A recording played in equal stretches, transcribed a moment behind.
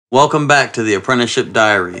Welcome back to the Apprenticeship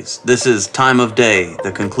Diaries. This is Time of Day,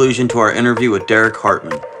 the conclusion to our interview with Derek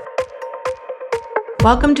Hartmann.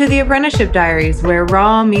 Welcome to the Apprenticeship Diaries, where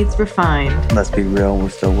raw meets refined. Let's be real, we're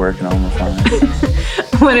still working on refining.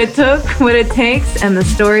 What it took, what it takes, and the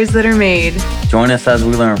stories that are made. Join us as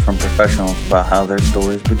we learn from professionals about how their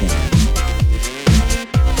stories began.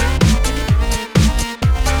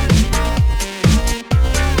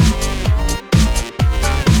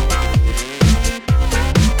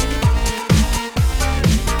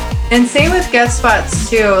 And same with guest spots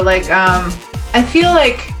too. I feel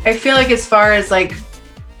like as far as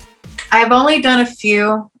I've only done a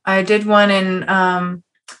few. I did one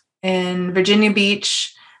in Virginia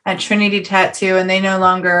Beach at Trinity Tattoo, and they no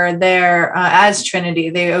longer are there as Trinity.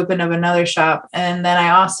 They opened up another shop, and then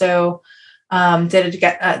I also did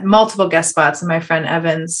multiple guest spots in my friend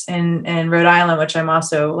Evans in Rhode Island, which I'm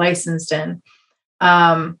also licensed in.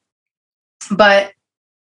 But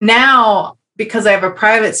now, because I have a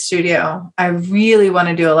private studio, I really want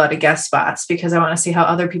to do a lot of guest spots because I want to see how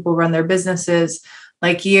other people run their businesses.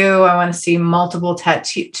 Like you, I want to see multiple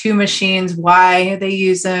tattoo machines, why they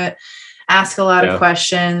use it, ask a lot of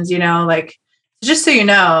questions, just so you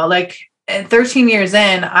know, 13 years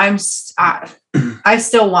in, I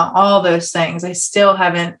still want all those things. I still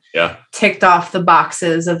haven't ticked off the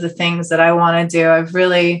boxes of the things that I want to do. I've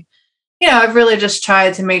really just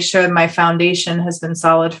tried to make sure my foundation has been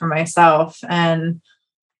solid for myself. And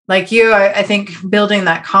like you, I think building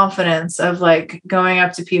that confidence of going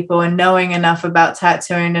up to people and knowing enough about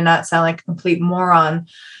tattooing to not sound like a complete moron,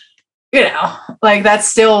 that's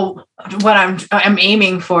still what I'm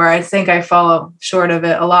aiming for. I think I fall short of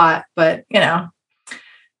it a lot, but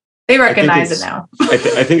they recognize it now. I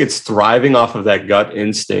think it's thriving off of that gut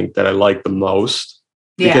instinct that I like the most.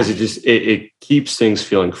 Because it keeps things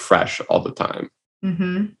feeling fresh all the time.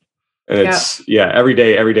 Mm-hmm. And it's, every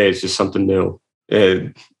day is just something new.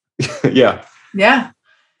 Yeah.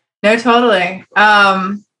 No, totally.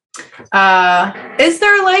 Is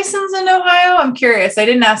there a license in Ohio? I'm curious. I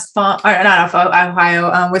didn't ask,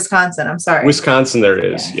 Wisconsin. I'm sorry. Wisconsin, there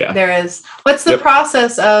is. Yeah. There is. What's the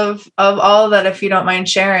process of all of that, if you don't mind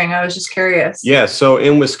sharing? I was just curious. Yeah. So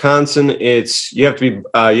in Wisconsin, you have to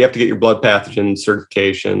get your blood pathogen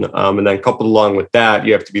certification. And then coupled along with that,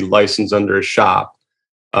 you have to be licensed under a shop.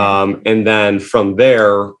 And then from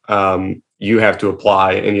there, you have to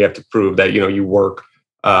apply and you have to prove that, you work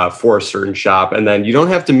for a certain shop, and then you don't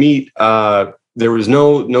have to meet. There was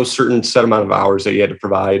no certain set amount of hours that you had to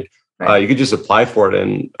provide. Right. You could just apply for it,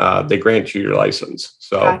 and they grant you your license.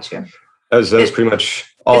 So gotcha. that was pretty much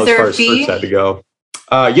all as far as certs had to go.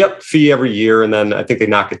 Fee every year, and then I think they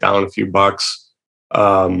knock it down a few bucks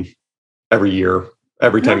every year,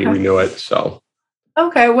 every time you renew it. So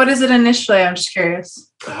okay, what is it initially? I'm just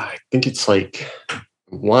curious. I think it's I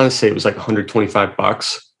want to say it was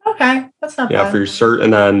 $125. Okay, that's not bad. For your cert,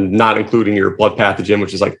 and then not including your blood pathogen,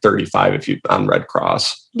 which is $35 if you on Red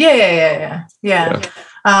Cross. Yeah.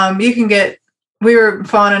 You can get.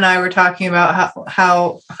 Fawn and I were talking about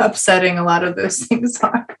how upsetting a lot of those things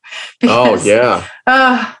are. Because,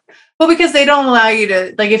 because they don't allow you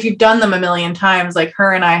to if you've done them a million times, like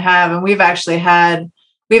her and I have, and we've actually had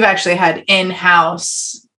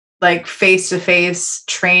in-house face-to-face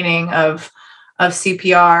training of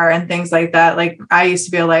CPR and things like that. I used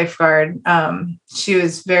to be a lifeguard. She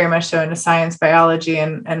was very much so into science, biology,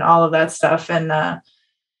 and all of that stuff. And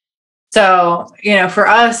so, for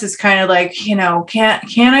us, it's kind of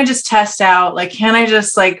can I just test out? Can I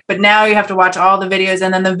just but now you have to watch all the videos,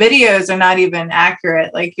 and then the videos are not even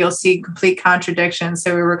accurate. You'll see complete contradictions.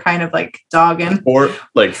 So we were kind of dogging.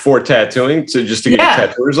 For tattooing, so just to get a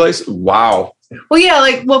tattooer's license? Wow.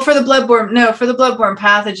 Well, for the bloodborne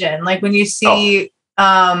pathogen, when you see,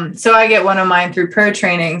 so I get one of mine through pro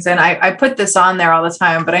trainings, and I put this on there all the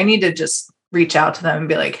time, but I need to just reach out to them and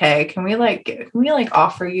be like, hey, can we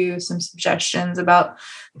offer you some suggestions about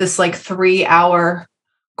this 3-hour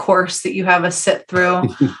course that you have us sit through?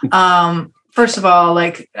 First of all,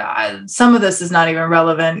 some of this is not even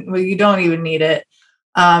relevant. Well, you don't even need it.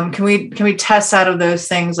 Can we test out of those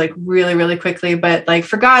things really, really quickly? But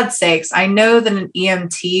for God's sakes, I know that an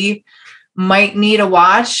EMT might need a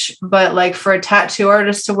watch, but for a tattoo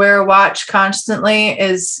artist to wear a watch constantly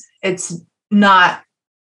it's not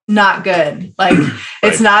good.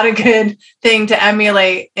 It's not a good thing to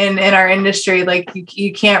emulate in our industry.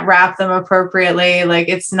 You can't wrap them appropriately.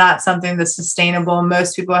 It's not something that's sustainable.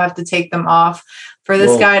 Most people have to take them off. For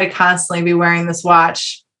this guy to constantly be wearing this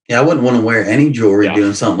watch, Yeah, I wouldn't want to wear any jewelry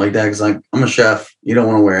doing something like that because I'm a chef. You don't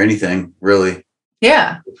want to wear anything, really.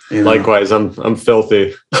 Yeah. Likewise, I'm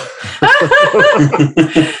filthy.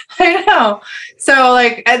 I know. So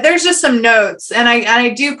like, there's just some notes, and I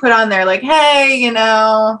do put on there like, hey,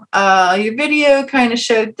 your video kind of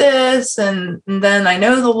showed this, and then I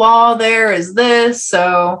know the law there is this,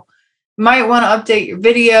 so you might want to update your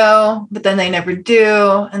video, but then they never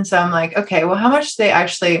do. And so I'm like, okay, well, how much do they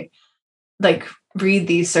actually like read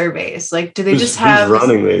these surveys? Like, do they just have who's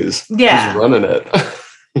running these? Yeah. Who's running it?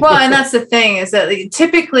 Well, and that's the thing is that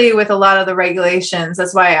typically with a lot of the regulations,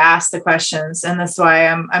 that's why I ask the questions. And that's why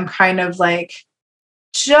I'm kind of like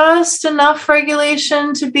just enough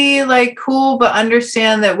regulation to be like cool, but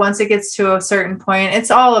understand that once it gets to a certain point,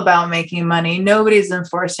 it's all about making money. Nobody's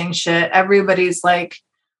enforcing shit. Everybody's like,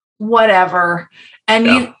 whatever.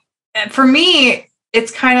 And for me,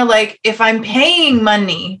 it's kind of like if I'm paying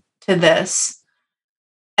money to this,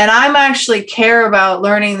 and I'm actually care about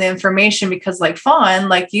learning the information because like Fawn,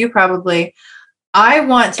 like you probably, I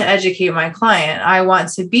want to educate my client. I want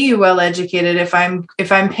to be well educated. If I'm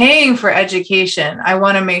paying for education, I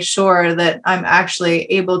want to make sure that I'm actually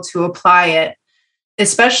able to apply it,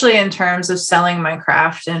 especially in terms of selling my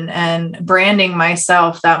craft and branding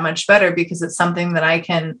myself that much better, because it's something that I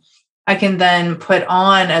can then put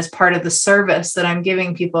on as part of the service that I'm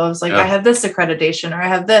giving people. I was like, I have this accreditation, or I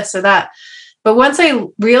have this or that. But once I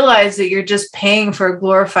realized that you're just paying for a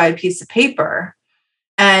glorified piece of paper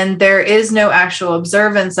and there is no actual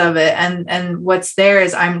observance of it, and what's there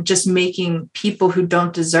is I'm just making people who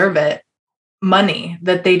don't deserve it money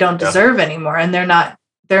that they don't deserve anymore. And they're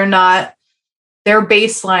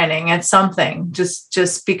baselining at something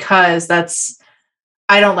just because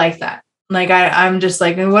I don't like that. Like I'm just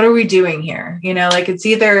like, what are we doing here? Like it's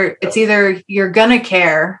either you're gonna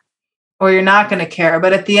care or you're not gonna care.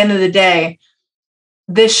 But at the end of the day,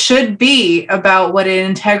 this should be about what it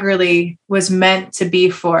integrally was meant to be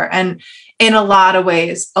for. And in a lot of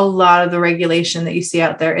ways, a lot of the regulation that you see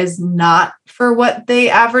out there is not for what they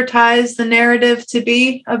advertise the narrative to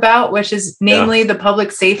be about, which is namely the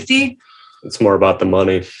public safety. It's more about the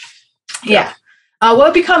money. Yeah.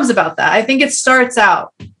 What becomes about that? I think it starts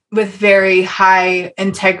out with very high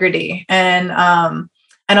integrity and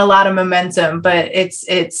a lot of momentum, but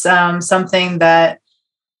it's something that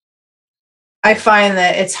I find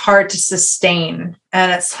that it's hard to sustain,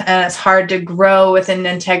 and it's hard to grow within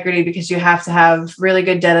integrity because you have to have really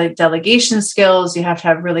good delegation skills. You have to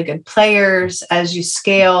have really good players as you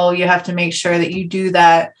scale. You have to make sure that you do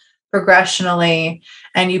that progressionally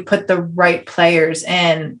and you put the right players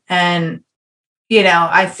in. And,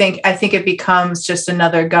 I think it becomes just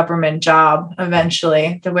another government job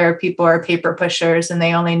eventually, to where people are paper pushers and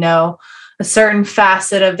they only know a certain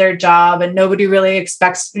facet of their job, and nobody really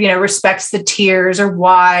respects the tiers or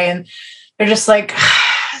why. And they're just like,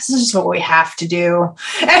 this is just what we have to do.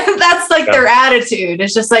 And that's like their attitude.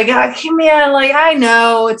 It's just like, oh, man, like, I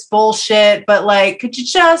know it's bullshit, but like, could you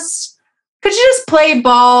just play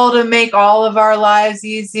ball to make all of our lives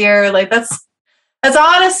easier? Like that's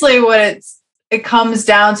honestly what it comes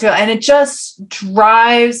down to. And it just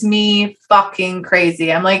drives me fucking crazy.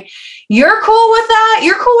 I'm like, you're cool with that?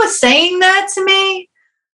 You're cool with saying that to me?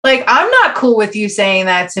 Like, I'm not cool with you saying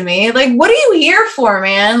that to me. Like, what are you here for,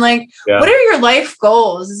 man? Like, what are your life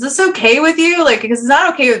goals? Is this okay with you? Like, because it's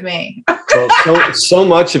not okay with me. so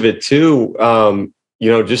much of it too,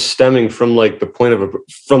 just stemming from like the point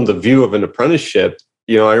from the view of an apprenticeship.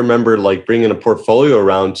 I remember like bringing a portfolio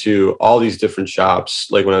around to all these different shops,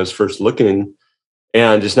 like when I was first looking,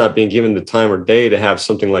 and just not being given the time or day to have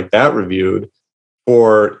something like that reviewed.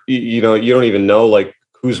 Or, you don't even know like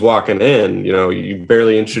who's walking in. You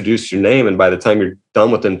barely introduce your name, and by the time you're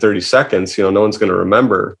done within 30 seconds, no one's going to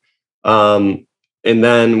remember. And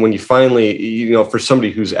then when you finally, for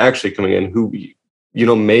somebody who's actually coming in, who,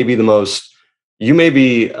 maybe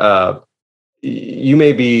you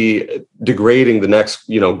may be degrading the next,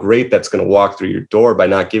 great that's going to walk through your door by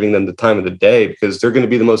not giving them the time of the day, because they're going to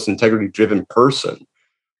be the most integrity driven person.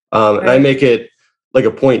 And I make it like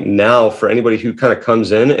a point now for anybody who kind of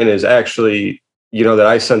comes in and is actually, that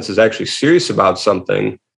I sense is actually serious about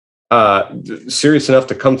something, serious enough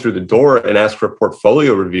to come through the door and ask for a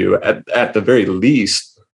portfolio review at the very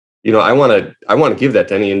least. I want to give that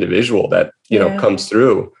to any individual that, comes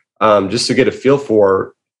through, just to get a feel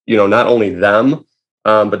for, not only them,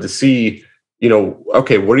 but to see,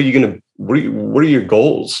 okay, what are your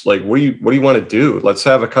goals? Like, what do you want to do? Let's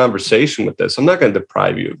have a conversation with this. I'm not going to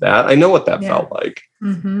deprive you of that. I know what that felt like.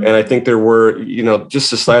 Mm-hmm. And I think there were,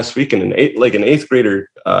 just this last weekend, an eighth grader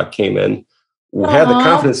came in, who had the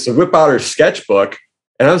confidence to whip out her sketchbook.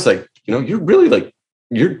 And I was like, you're really like,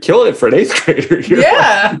 you're killing it for an eighth grader.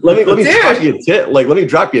 Let me drop you a tip. Like, let me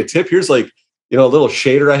drop you a tip. Here's like, a little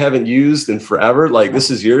shader I haven't used in forever. Like, this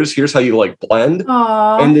is yours. Here's how you like blend.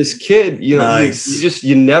 Aww. And this kid, Nice.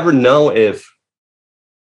 you never know if,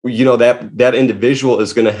 that individual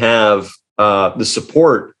is going to have the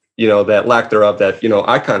support, that lack thereof that,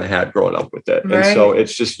 I kind of had growing up with it. Right. And so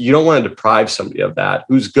it's just, you don't want to deprive somebody of that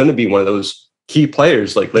who's going to be one of those key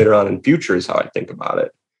players, like later on in future is how I think about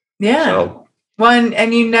it. Yeah. So, One,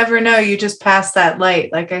 and you never know, you just passed that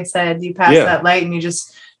light. Like I said, you passed that light and you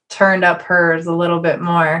just turned up hers a little bit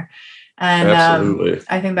more. And absolutely.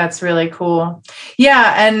 I think that's really cool.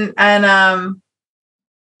 Yeah. And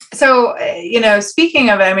so, speaking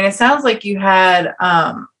of it, I mean, it sounds like you had,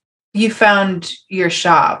 you found your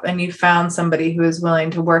shop and you found somebody who was willing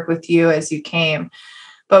to work with you as you came.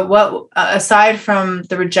 But what, aside from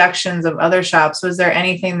the rejections of other shops, was there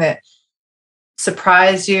anything that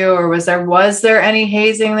surprised you, or was there any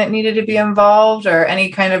hazing that needed to be involved, or any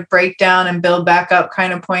kind of breakdown and build back up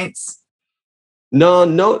kind of points?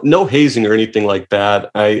 No hazing or anything like that.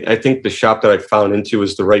 I think the shop that I found into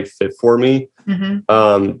was the right fit for me.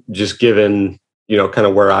 Mm-hmm. Just given, kind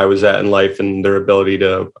of where I was at in life and their ability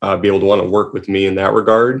to be able to want to work with me in that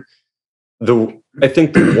regard. I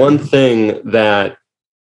think the one thing that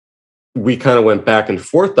we kind of went back and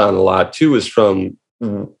forth on a lot too is from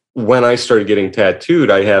when I started getting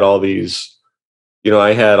tattooed, I had all these,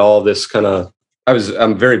 I had all this kind of,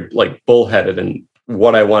 I'm very like bullheaded in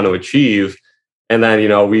what I want to achieve. And then,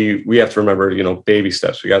 we have to remember, baby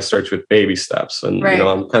steps. We got to start with baby steps. And, right.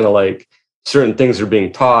 I'm kind of like, certain things are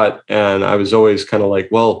being taught. And I was always kind of like,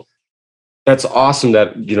 well, that's awesome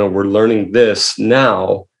that, we're learning this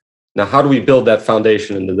now. Now, how do we build that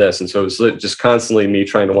foundation into this? And so it's just constantly me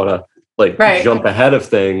trying to want to jump ahead of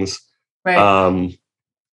things. Right.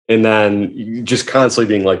 And then just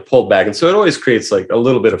constantly being like pulled back. And so it always creates like a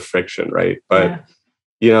little bit of friction. Right. But,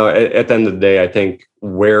 at the end of the day, I think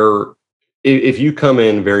if you come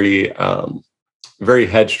in very, very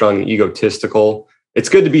headstrong and egotistical, it's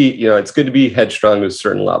good to be headstrong to a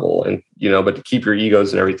certain level, and, but to keep your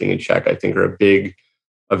egos and everything in check, I think are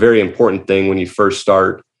a very important thing when you first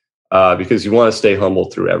start, because you want to stay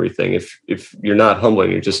humble through everything. If you're not humble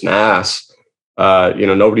and you're just an ass,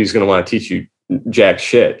 nobody's going to want to teach you jack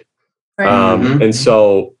shit. Right. And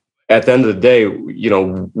so at the end of the day,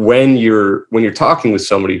 when you're talking with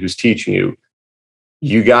somebody who's teaching you,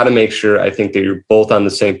 you got to make sure, I think, that you're both on the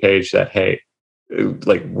same page that, hey,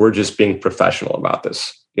 like, we're just being professional about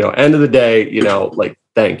this, end of the day, like,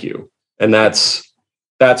 thank you. And that's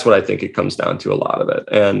what I think it comes down to, a lot of it.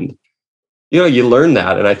 And, you learn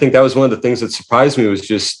that. And I think that was one of the things that surprised me, was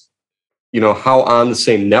just, how on the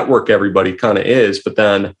same network everybody kind of is, but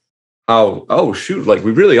then how, oh shoot, like,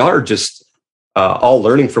 we really are just all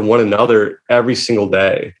learning from one another every single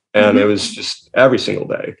day. And it was just every single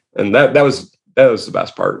day. And that was the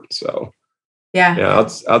best part. So yeah,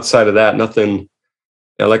 outside of that, nothing.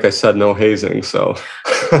 Like I said, no hazing. So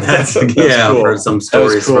that's cool. I've heard some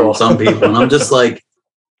stories from some people, and I'm just like,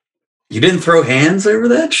 you didn't throw hands over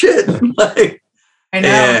that shit? Like, I know.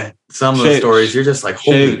 Yeah, some of the stories you're just like,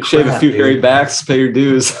 holy crap, shave a few hairy backs, pay your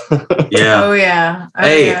dues. Yeah. Oh yeah.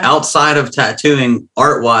 Outside of tattooing,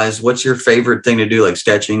 art wise, what's your favorite thing to do? Like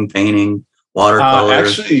sketching, painting,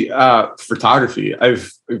 watercolors? Actually, photography.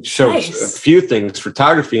 I've showed a few things.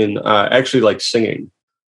 Photography and actually like singing.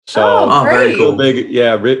 So very cool.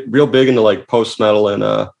 Real big into like post metal,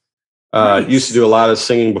 and used to do a lot of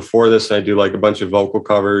singing before this, and I do like a bunch of vocal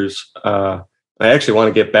covers. I actually want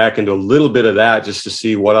to get back into a little bit of that, just to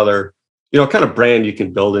see what other, kind of brand you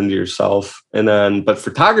can build into yourself. And then, but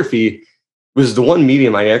photography was the one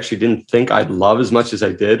medium I actually didn't think I'd love as much as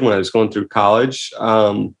I did when I was going through college.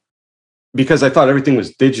 Because I thought everything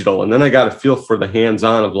was digital. And then I got a feel for the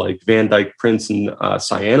hands-on of like Van Dyke prints and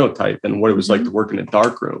cyanotype, and what it was like to work in a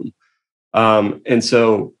dark room. And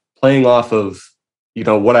so playing off of,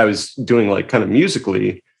 what I was doing, like kind of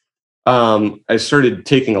musically, I started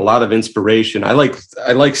taking a lot of inspiration. I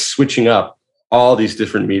like switching up all these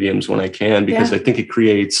different mediums when I can, because I think it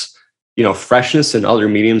creates, freshness in other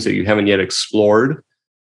mediums that you haven't yet explored.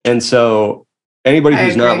 And so anybody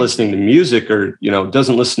who's not listening to music, or,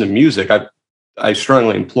 doesn't listen to music, I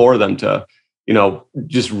strongly implore them to,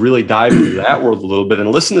 just really dive into that world a little bit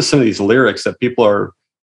and listen to some of these lyrics that people are,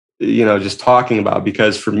 just talking about,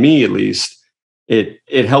 because for me, at least,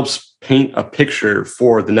 it helps paint a picture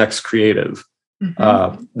for the next creative,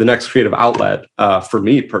 the next creative outlet, for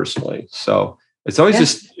me personally. So it's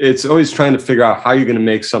always it's always trying to figure out how you're going to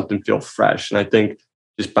make something feel fresh. And I think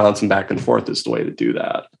just bouncing back and forth is the way to do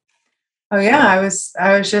that. Oh yeah, I was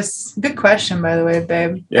just, good question, by the way,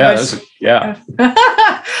 babe. Yeah, I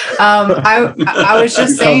was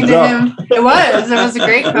just saying to him, it was a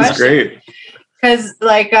great question. Great. Because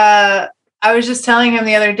like I was just telling him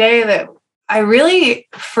the other day that I really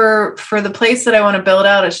for the place that I want to build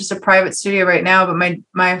out, it's just a private studio right now, but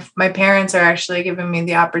my parents are actually giving me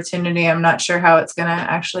the opportunity. I'm not sure how it's going to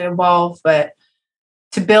actually evolve, but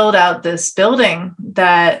to build out this building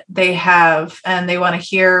that they have, and they want to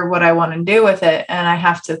hear what I want to do with it, and I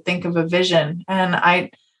have to think of a vision. And I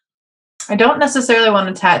don't necessarily want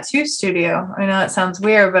a tattoo studio. I know that sounds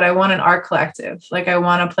weird, but I want an art collective. Like I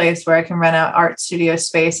want a place where I can rent out art studio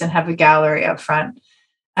space and have a gallery up front,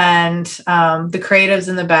 and the creatives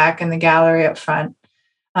in the back and the gallery up front.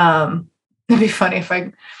 It'd be funny if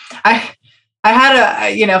I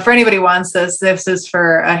had for anybody who wants this is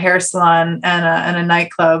for a hair salon and a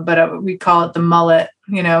nightclub, but we call it the mullet,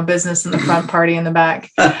 business in the front, party in the back.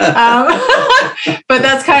 But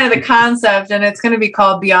that's kind of the concept, and it's going to be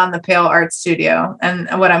called Beyond the Pale Art Studio. And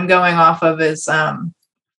what I'm going off of is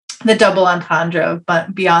the double entendre,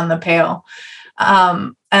 but Beyond the Pale.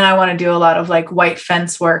 And I want to do a lot of like white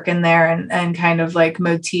fence work in there and kind of like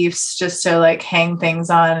motifs just to like hang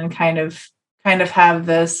things on and kind of have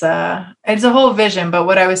this, it's a whole vision. But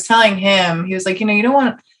what I was telling him, he was like, you don't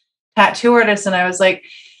want tattoo artists. And I was like,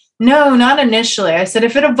 no, not initially. I said,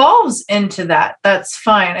 if it evolves into that, that's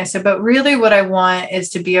fine. I said, but really what I want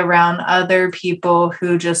is to be around other people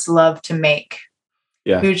who just love to make,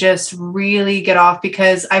 who just really get off,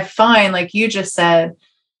 because I find, like you just said,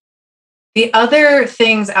 the other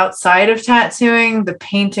things outside of tattooing, the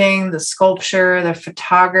painting, the sculpture, the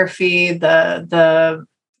photography, the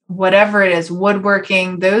whatever it is,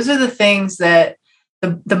 woodworking, those are the things that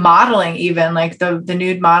the modeling, even like the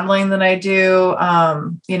nude modeling that I do,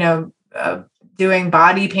 doing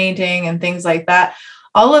body painting and things like that.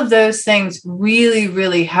 All of those things really,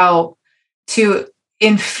 really help to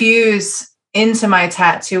infuse into my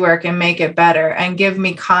tattoo work and make it better and give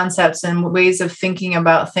me concepts and ways of thinking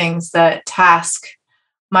about things that task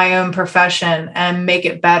my own profession and make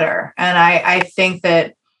it better. And I think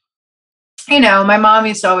that, my mom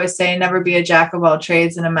used to always say, never be a jack of all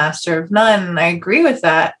trades and a master of none. And I agree with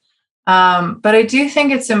that. But I do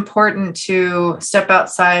think it's important to step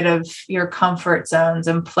outside of your comfort zones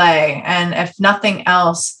and play. And if nothing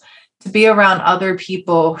else, to be around other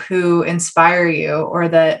people who inspire you, or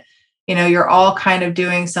that, you're all kind of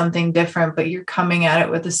doing something different, but you're coming at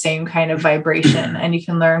it with the same kind of vibration and you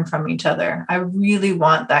can learn from each other. I really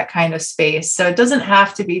want that kind of space. So it doesn't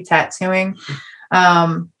have to be tattooing.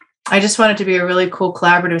 I just want it to be a really cool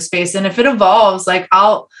collaborative space. And if it evolves, like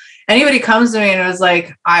anybody comes to me and was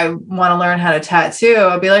like, I want to learn how to tattoo,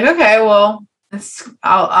 I'll be like, okay, well,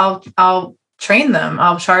 I'll train them.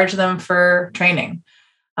 I'll charge them for training.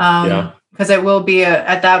 Because it will be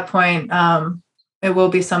at that point, it will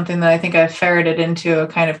be something that I think I've ferreted into a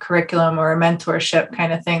kind of curriculum or a mentorship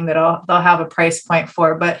kind of thing that they'll have a price point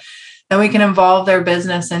for. But then we can involve their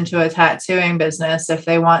business into a tattooing business if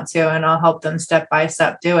they want to, and I'll help them step by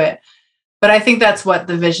step do it. But I think that's what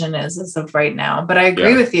the vision is as of right now. But I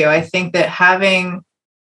agree with you. I think that having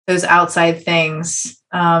those outside things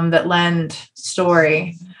that lend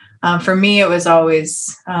story, for me, it was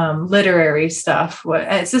always literary stuff.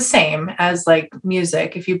 It's the same as like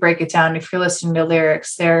music. If you break it down, if you're listening to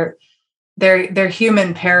lyrics, they're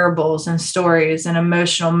human parables and stories and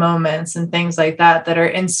emotional moments and things like that are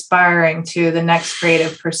inspiring to the next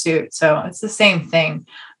creative pursuit. So it's the same thing.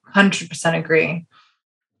 100% agree.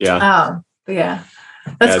 Yeah. But yeah,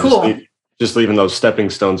 that's cool. Just leaving those stepping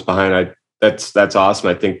stones behind. That's awesome.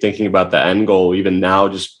 I think thinking about the end goal, even now,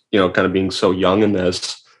 just, kind of being so young in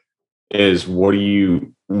this, is what do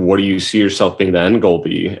you see yourself being the end goal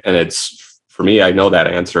be? And it's, for me, I know that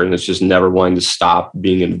answer, and it's just never wanting to stop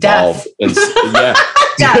being involved.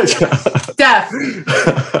 Death.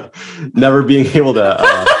 Never being able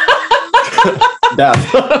to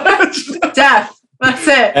death. That's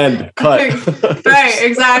it. And cut. Right,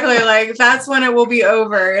 exactly. Like that's when it will be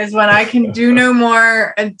over, is when I can do no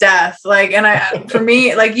more and death. Like, and for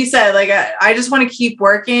me, like you said, like I just want to keep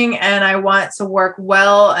working, and I want to work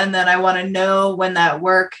well. And then I want to know when that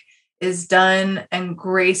work is done and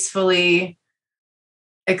gracefully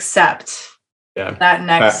accept that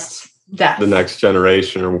next death. The next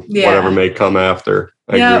generation or whatever may come after.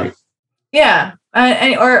 I agree. Yeah.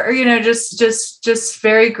 Or just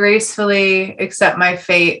very gracefully accept my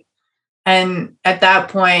fate. And at that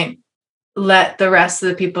point, let the rest of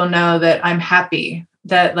the people know that I'm happy,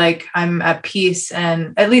 that like I'm at peace.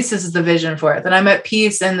 And at least this is the vision for it, that I'm at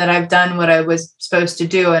peace and that I've done what I was supposed to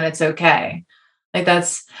do and it's okay. Like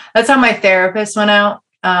that's how my therapist went out.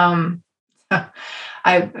 I'm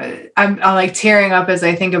like tearing up as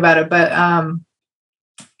I think about it, but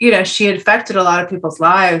she had affected a lot of people's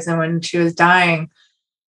lives. And when she was dying,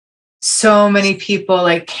 so many people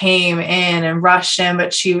like came in and rushed in,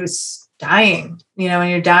 but she was dying. You know, when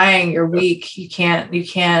you're dying, you're weak. You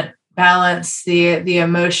can't balance the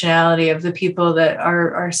emotionality of the people that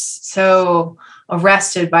are so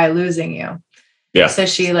arrested by losing you. Yeah. So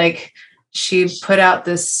she put out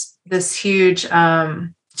this huge,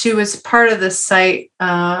 she was part of this site.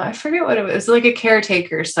 I forget what it was. It was like a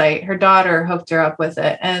caretaker site. Her daughter hooked her up with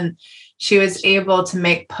it, and she was able to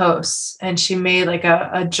make posts, and she made like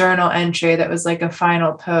a journal entry that was like a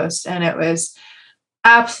final post. And it was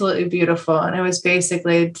absolutely beautiful. And it was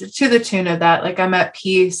basically to the tune of that, like, I'm at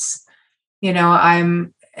peace. You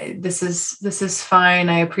know, this is fine.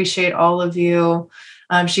 I appreciate all of you.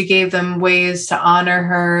 She gave them ways to honor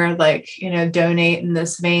her, like, you know, donate in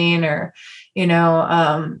this vein, or, you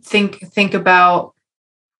know, think about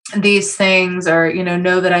these things, or, you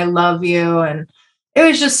know that I love you. And it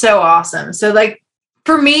was just so awesome. So like,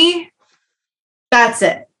 for me, that's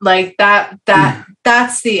it. Like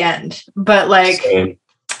that's the end. But like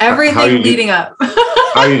everything leading up.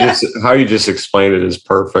 how you just explained it is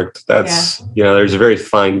perfect. That's, you know, there's a very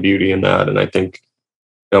fine beauty in that. And I think,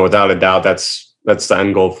 you know, without a doubt, that's the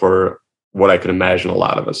end goal for what I can imagine a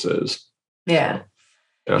lot of us is. Yeah.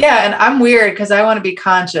 And I'm weird because I want to be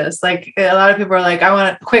conscious. Like, a lot of people are like, I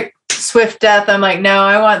want a quick, swift death. I'm like, no,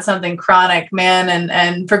 I want something chronic, man,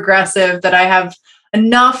 and progressive, that I have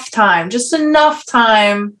just enough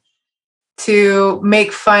time to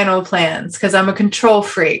make final plans, because I'm a control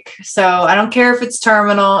freak. So I don't care if it's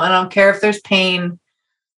terminal, and I don't care if there's pain.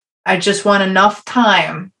 I just want enough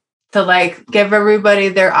time to like give everybody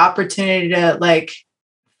their opportunity to like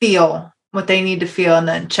feel what they need to feel, and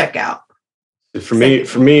then check out. For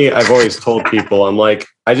me, I've always told people, I'm like,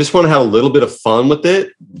 I just want to have a little bit of fun with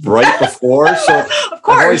it right before. So of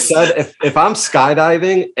course, I've always said, if I'm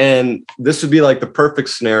skydiving, and this would be like the perfect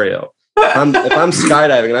scenario. If I'm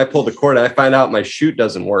skydiving and I pull the cord and I find out my chute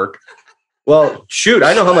doesn't work, well, shoot,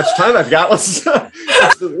 I know how much time I've got. Let's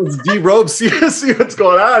derobe, see what's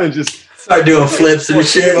going on, and just start doing flips and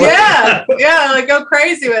shit. Yeah, like go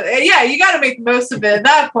crazy with it. Yeah, you got to make the most of it at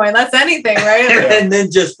that point. That's anything, right? And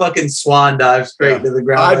then just fucking swan dive straight to the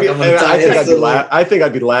ground. I think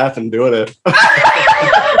I'd be laughing doing it.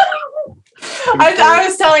 I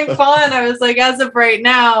was telling Fawn, I was like, as of right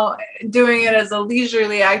now, doing it as a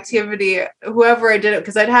leisurely activity, whoever I did it,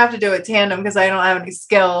 because I'd have to do it tandem because I don't have any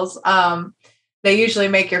skills. They usually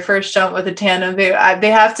make your first jump with a tandem. They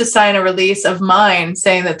have to sign a release of mine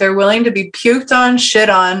saying that they're willing to be puked on, shit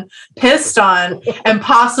on, pissed on, and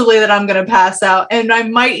possibly that I'm going to pass out. And I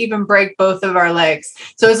might even break both of our legs.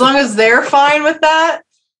 So as long as they're fine with that,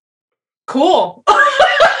 cool.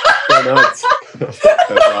 That's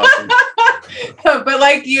awesome. But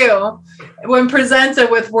like you, when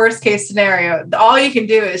presented with worst case scenario, all you can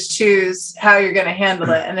do is choose how you're going to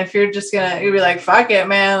handle it. And if you're just you'll be like, fuck it,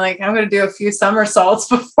 man. Like, I'm going to do a few somersaults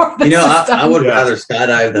before this. I would rather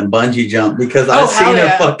skydive than bungee jump, because I've seen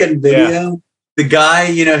a fucking video. Yeah. The guy,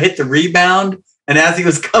 hit the rebound, and as he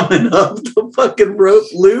was coming up, the fucking rope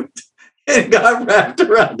looped and got wrapped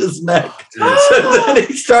around his neck. So then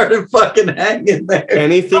he started fucking hanging there.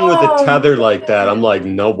 Anything with a tether like that, I'm like,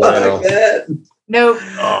 no bueno. Nope.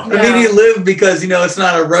 I mean, he lived because, it's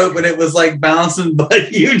not a rope, and it was like bouncing,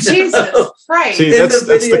 but Jesus Christ. See, that's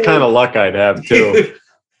the kind of luck I'd have too.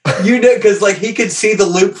 Because like he could see the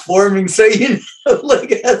loop forming. So,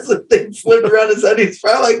 like as the thing slipped around his head, he's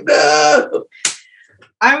probably like, no.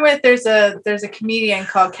 I'm with, there's a comedian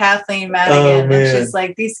called Kathleen Madigan, and she's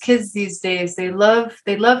like, these kids these days, they love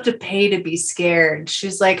to pay to be scared.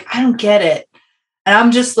 She's like, I don't get it. And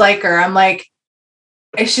I'm just like her. I'm like,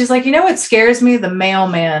 she's like, what scares me? The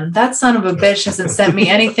mailman. That son of a bitch hasn't sent me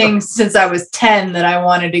anything since I was 10 that I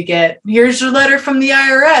wanted to get. Here's your letter from the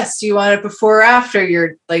IRS. Do you want it before or after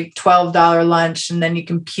your like $12 lunch? And then you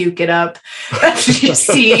can puke it up. You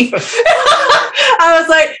see. I was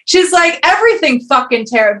like, she's like, everything fucking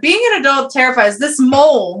being an adult terrifies. This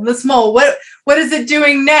mole, what is it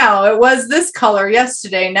doing now? It was this color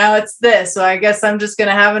yesterday. Now it's this. So I guess I'm just going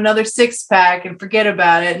to have another 6-pack and forget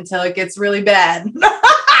about it until it gets really bad.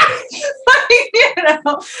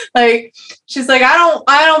 Like she's like,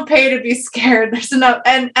 I don't pay to be scared. There's enough.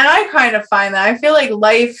 And I kind of find that I feel like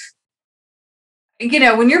life,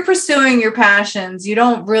 when you're pursuing your passions, you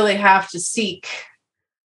don't really have to seek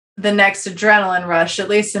the next adrenaline rush, at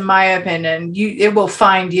least in my opinion. It will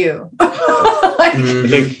find you.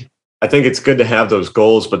 I think it's good to have those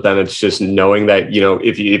goals, but then it's just knowing that,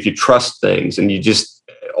 if you trust things and you just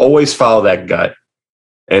always follow that gut,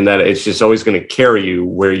 and that it's just always going to carry you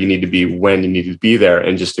where you need to be when you need to be there,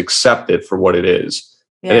 and just accept it for what it is.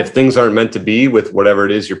 Yeah. And if things aren't meant to be with whatever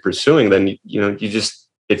it is you're pursuing, then you just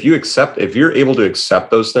if you're able to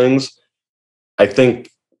accept those things, I think,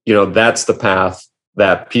 that's the path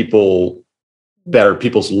that are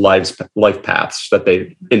people's life paths that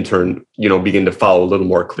they in turn, begin to follow a little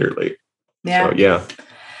more clearly. Yeah. So, yeah.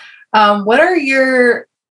 What are your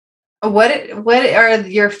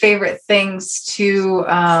favorite things to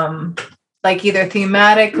like either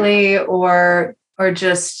thematically or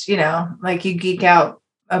just, like you geek out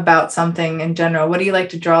about something in general? What do you like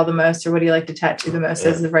to draw the most, or what do you like to tattoo the most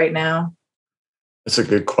as of right now? That's a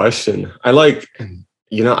good question. I like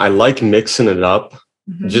mixing it up,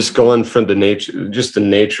 just going from the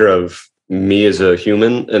nature of me as a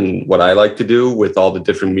human and what I like to do with all the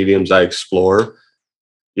different mediums I explore.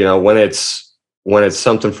 When it's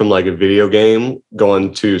something from like a video game,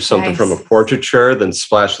 going to something from a portraiture, then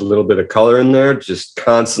splash a little bit of color in there, just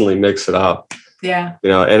constantly mix it up. Yeah.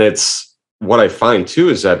 And it's what I find too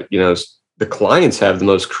is that, the clients have the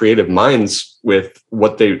most creative minds with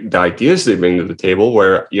the ideas they bring to the table,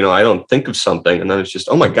 where, I don't think of something and then it's just,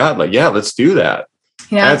 oh my God, like, yeah, let's do that.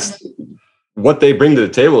 Yeah. That's what they bring to the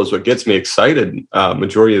table is what gets me excited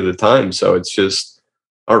majority of the time. So it's just,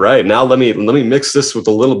 all right, now let me mix this with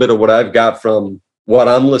a little bit of what I've got from what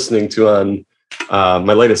I'm listening to on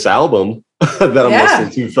my latest album that I'm listening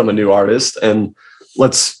to from a new artist. And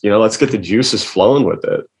let's get the juices flowing with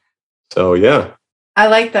it. So, yeah. I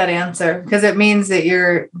like that answer, because it means that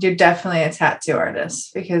you're definitely a tattoo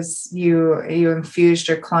artist, because you infused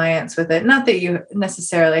your clients with it. Not that you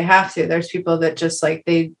necessarily have to. There's people that just like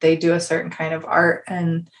they do a certain kind of art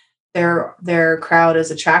and their crowd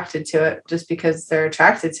is attracted to it just because they're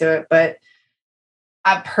attracted to it. But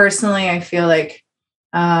I feel like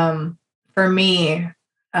for me,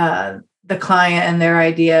 the client and their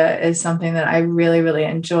idea is something that I really, really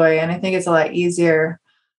enjoy. And I think it's a lot easier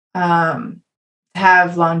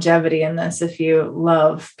have longevity in this if you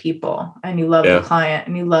love people and you love the client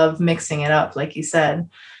and you love mixing it up, like you said.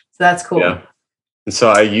 So that's cool. Yeah. And so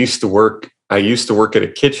I used to work at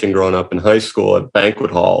a kitchen growing up in high school at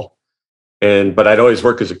banquet hall. But I'd always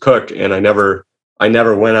work as a cook, and I never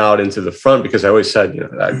went out into the front because I always said,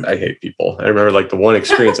 I hate people. I remember like the one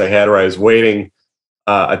experience I had where I was waiting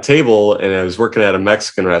a table and I was working at a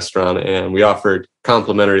Mexican restaurant, and we offered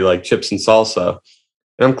complimentary like chips and salsa.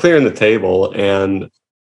 And I'm clearing the table, and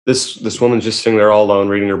this woman's just sitting there all alone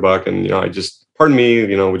reading her book. And, pardon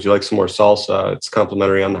me, would you like some more salsa? It's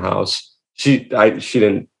complimentary on the house. She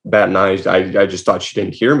didn't bat an eye. I just thought she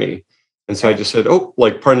didn't hear me. And so I just said, oh,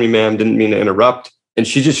 like, pardon me, ma'am, didn't mean to interrupt. And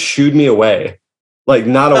she just shooed me away, like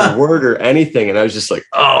not a word or anything. And I was just like,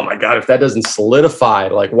 oh my God, if that doesn't solidify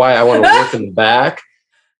like why I want to work in the back.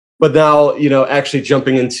 But now, actually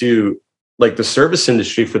jumping into like the service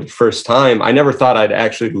industry for the first time, I never thought I'd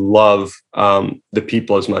actually love the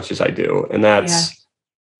people as much as I do. And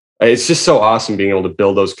it's just so awesome being able to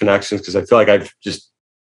build those connections, because I feel like I've just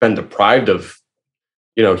been deprived of,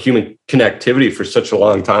 human connectivity for such a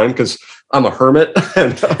long time because I'm a hermit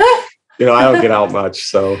and, I don't get out much.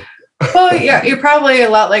 So. Well, yeah, you're probably a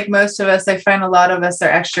lot like most of us. I find a lot of us are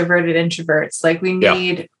extroverted introverts. Like we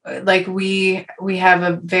need, like we have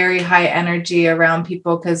a very high energy around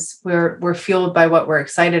people because we're fueled by what we're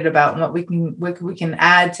excited about and what we can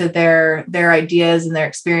add to their ideas and their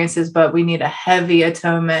experiences. But we need a heavy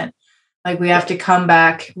atonement. Like we have to come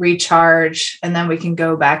back, recharge, and then we can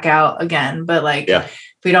go back out again. But like, if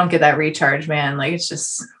we don't get that recharge, man, like it's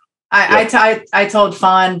just. I told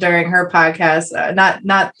Fawn during her podcast,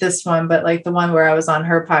 not this one, but like the one where I was on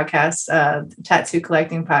her podcast, tattoo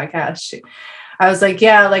collecting podcast. I was like,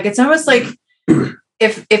 yeah, like it's almost like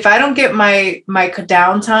if I don't get my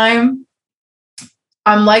downtime,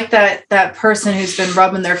 I'm like that person who's been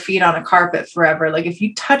rubbing their feet on a carpet forever. Like if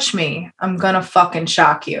you touch me, I'm gonna fucking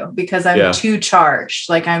shock you because I'm too charged.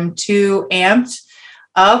 Like I'm too amped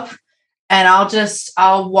up. And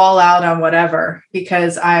I'll wall out on whatever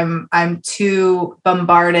because I'm too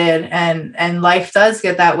bombarded and life does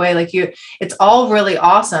get that way. Like it's all really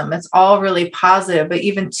awesome. It's all really positive, but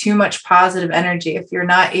even too much positive energy, if you're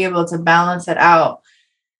not able to balance it out,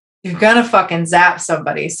 you're going to fucking zap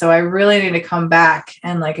somebody. So I really need to come back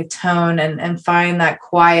and like atone and find that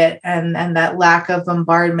quiet and that lack of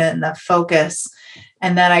bombardment and that focus.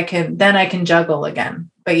 And then I can juggle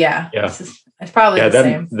again. But it's probably the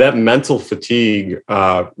same. That mental fatigue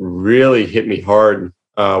really hit me hard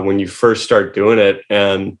when you first start doing it,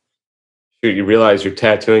 and you realize you're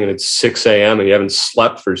tattooing and it's 6 a.m. and you haven't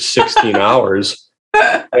slept for 16 hours.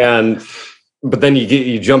 But then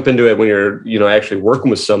you jump into it when you're actually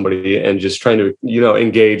working with somebody and just trying to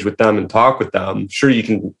engage with them and talk with them. Sure, you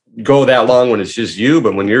can go that long when it's just you,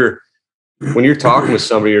 but when you're when you're talking with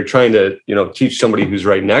somebody, you're trying to, teach somebody who's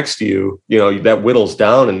right next to you, that whittles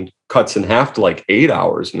down and cuts in half to like 8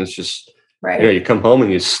 hours. And it's just, right. You come home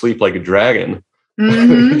and you sleep like a dragon.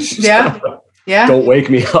 Mm-hmm. Yeah. Yeah. Don't wake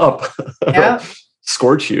me up. Yeah.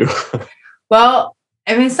 Scorch you. Well,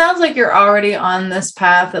 I mean, it sounds like you're already on this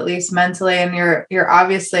path, at least mentally, and you're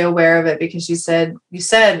obviously aware of it because you said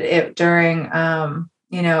it during,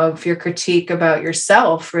 of your critique about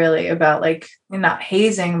yourself, really, about like not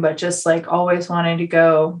hazing, but just like always wanting to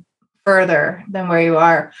go further than where you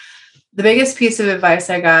are. The biggest piece of advice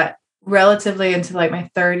I got relatively into like my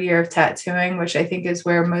third year of tattooing, which I think is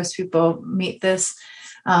where most people meet this,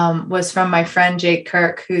 was from my friend Jake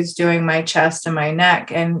Kirk, who's doing my chest and my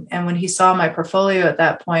neck. And when he saw my portfolio at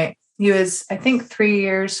that point, he was, I think, 3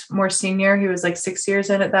 years more senior. He was like 6 years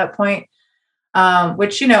in at that point,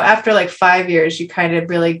 which, after like 5 years, you kind of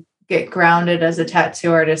really get grounded as a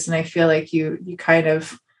tattoo artist. And I feel like you kind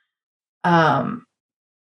of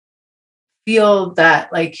feel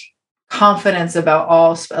that like confidence about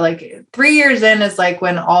all, like 3 years in is like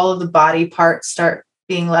when all of the body parts start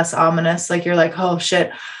being less ominous. Like you're like, oh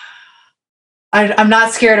shit, I'm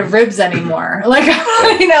not scared of ribs anymore. Like,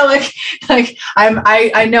 I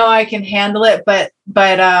know I can handle it, but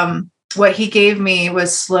what he gave me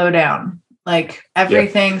was slow down, like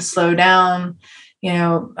everything slow down,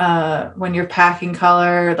 when you're packing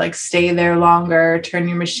color, like stay there longer, turn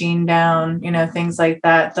your machine down, things like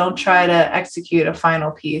that. Don't try to execute a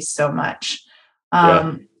final piece so much.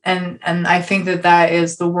 And I think that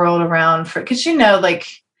is the world around because, like,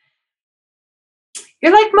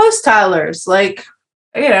 you're like most toddlers, like,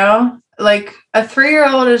 like a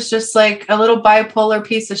 3-year-old is just like a little bipolar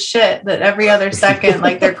piece of shit that every other second,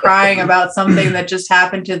 like they're crying about something that just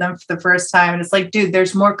happened to them for the first time. And it's like, dude,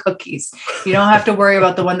 there's more cookies. You don't have to worry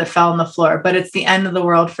about the one that fell on the floor, but it's the end of the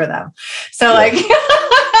world for them. So like,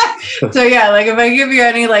 so yeah, like if I give you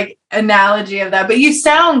any like analogy of that, but you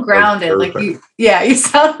sound grounded, like you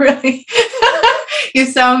sound really, you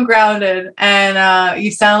sound grounded, and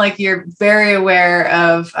you sound like you're very aware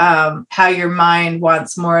of how your mind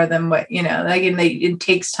wants more than what, like it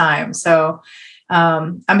takes time. So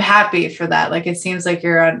I'm happy for that. Like, it seems like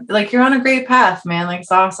you're on a great path, man. Like,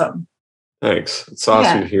 it's awesome. Thanks. It's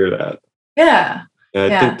awesome to hear that. Yeah.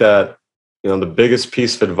 And I think that, the biggest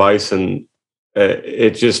piece of advice, and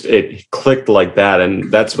it clicked like that. And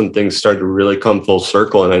that's when things started to really come full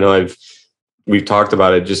circle. And I know we've talked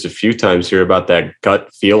about it just a few times here about that gut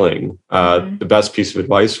feeling. The best piece of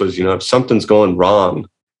advice was, if something's going wrong,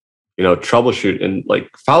 troubleshoot and like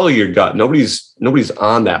follow your gut. Nobody's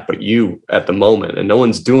on that but you at the moment, and no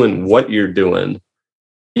one's doing what you're doing,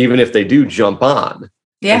 even if they do jump on.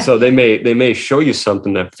 Yeah. And so they may show you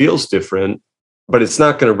something that feels different, but it's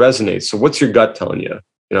not going to resonate. So what's your gut telling you?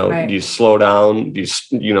 Do you slow down? Do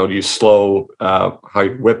you slow how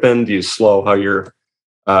you're whipping? Do you slow how you're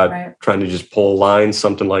trying to just pull a line,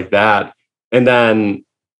 something like that? And then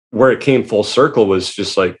where it came full circle was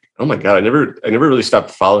just like, oh my God, I never really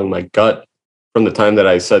stopped following my gut from the time that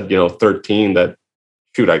I said, 13, that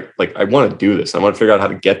shoot, I want to do this. I want to figure out how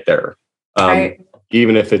to get there.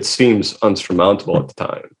 Even if it seems unsurmountable at the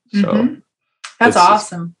time. So that's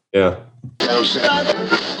awesome. Yeah.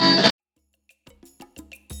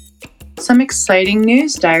 Some exciting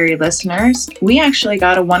news, Diary listeners. We actually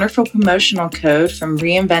got a wonderful promotional code from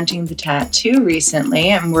Reinventing the Tattoo recently,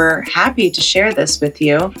 and we're happy to share this with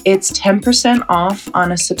you. It's 10% off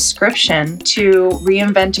on a subscription to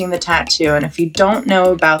Reinventing the Tattoo. And if you don't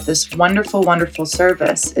know about this wonderful, wonderful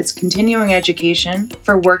service, it's continuing education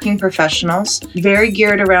for working professionals, very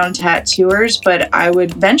geared around tattooers. But I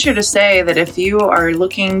would venture to say that if you are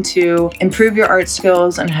looking to improve your art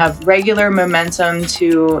skills and have regular momentum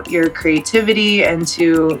to your creativity and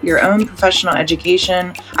to your own professional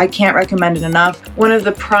education, I can't recommend it enough. One of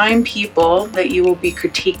the prime people that you will be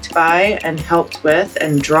critiqued by and helped with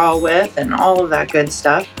and draw with and all of that good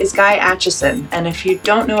stuff is Guy Atchison. And if you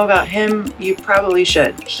don't know about him, you probably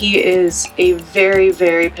should. He is a very,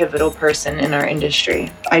 very pivotal person in our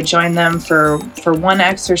industry. I joined them for one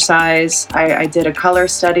exercise. I did a color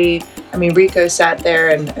study. I mean, Rico sat there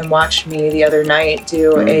and watched me the other night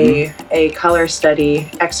do a color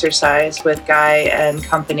study exercise with Guy and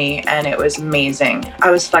company, and it was amazing. I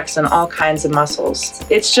was flexing all kinds of muscles.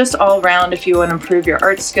 It's just all around if you want to improve your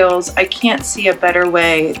art skills. I can't see a better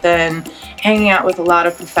way than hanging out with a lot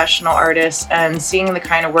of professional artists and seeing the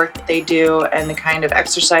kind of work that they do and the kind of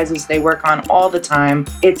exercises they work on all the time.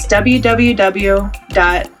 It's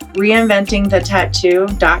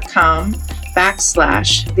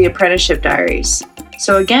www.reinventingthetattoo.com/The Apprenticeship Diaries.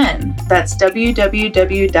 So again, that's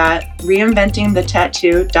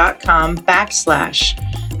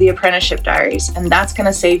www.reinventingthetattoo.com/The The Apprenticeship Diaries, and that's going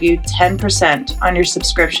to save you 10% on your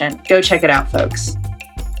subscription. Go check it out, folks.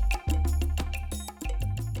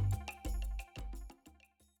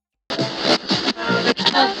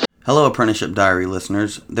 Hello, Apprenticeship Diary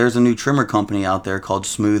listeners. There's a new trimmer company out there called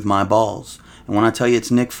Smooth My Balls. And when I tell you it's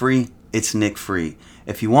nick-free, it's nick-free.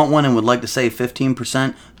 If you want one and would like to save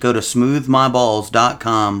 15%, go to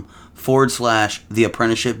smoothmyballs.com/The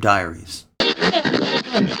Apprenticeship Diaries.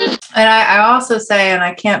 And I also say, and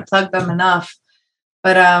I can't plug them enough,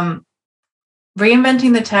 but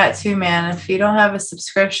Reinventing the Tattoo, man, if you don't have a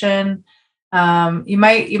subscription, you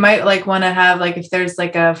might like want to have, like, if there's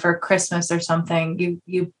like for Christmas or something,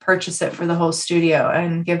 you purchase it for the whole studio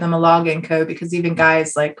and give them a login code, because even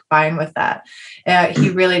guys like fine with that. He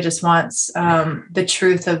really just wants the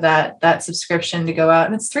truth of that subscription to go out,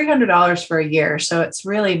 and it's $300 for a year, so it's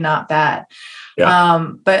really not bad. Yeah.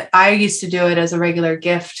 But I used to do it as a regular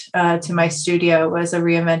gift to my studio, was a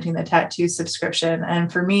Reinventing the Tattoo subscription. And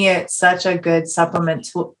for me, it's such a good supplement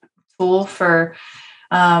tool for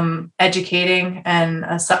educating and,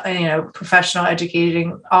 professional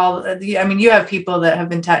educating you have people that have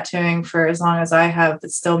been tattooing for as long as I have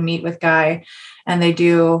that still meet with Guy, and they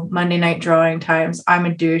do Monday night drawing times. I'm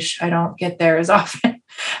a douche. I don't get there as often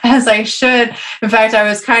as I should. In fact, I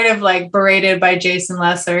was kind of like berated by Jason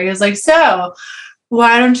Lesser. He was like, so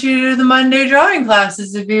why don't you do the Monday drawing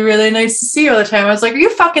classes? It'd be really nice to see you all the time. I was like, are you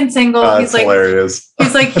fucking single? He's like, hilarious.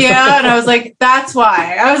 He's like, yeah. And I was like, that's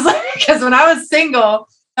why. I was like, because when I was single,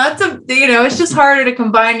 it's just harder to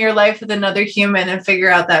combine your life with another human and figure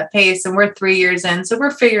out that pace. And we're 3 years in, so we're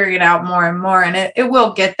figuring it out more and more, and it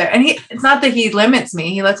will get there. And it's not that he limits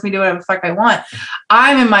me. He lets me do whatever the fuck I want.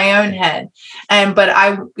 I'm in my own head. But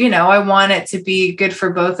I want it to be good for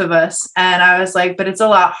both of us. And I was like, but it's a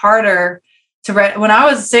lot harder when I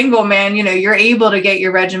was single, man, you're able to get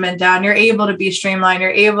your regimen down. You're able to be streamlined.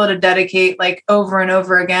 You're able to dedicate like over and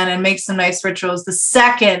over again and make some nice rituals. The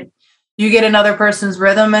second you get another person's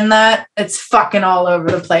rhythm in that, it's fucking all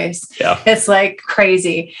over the place. Yeah. It's like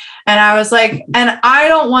crazy. And I was like, and I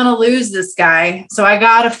don't want to lose this guy, so I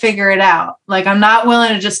got to figure it out. Like, I'm not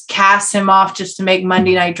willing to just cast him off just to make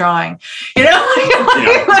Monday night drawing, you know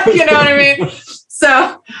what I mean?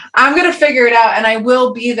 So I'm going to figure it out, and I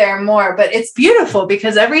will be there more. But it's beautiful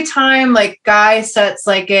because every time like Guy sets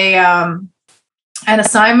like an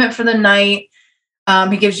assignment for the night,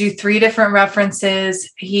 he gives you 3 different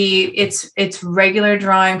references. It's regular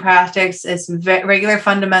drawing practice. It's regular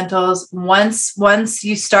fundamentals. Once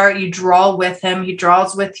you start, you draw with him. He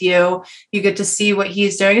draws with you. You get to see what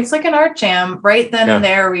he's doing. It's like an art jam right then and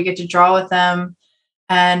there. We get to draw with them,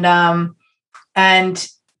 and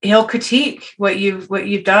he'll critique what you've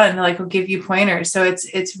done. Like, he'll give you pointers. So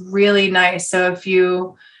it's really nice. So if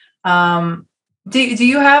you do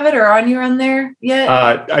you have it, or on you on there yet?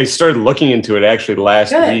 I started looking into it actually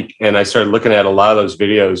last week, and I started looking at a lot of those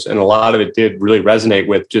videos, and a lot of it did really resonate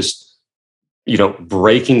with just,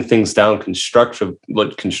 breaking things down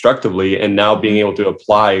constructively, and now being able to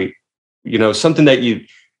apply, something that you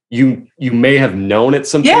may have known at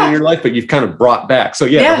some point in your life, but you've kind of brought back. So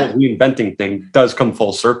the whole reinventing thing does come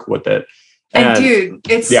full circle with it. And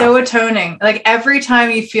dude, it's so atoning. Like, every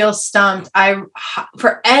time you feel stumped,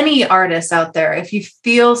 for any artist out there, if you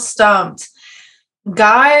feel stumped,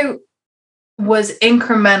 Guy was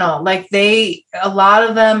incremental. Like, a lot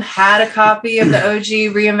of them had a copy of the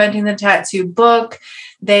OG Reinventing the Tattoo book.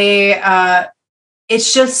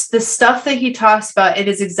 It's just the stuff that he talks about. It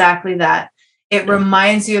is exactly that. It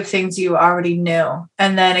reminds you of things you already knew,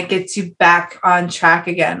 and then it gets you back on track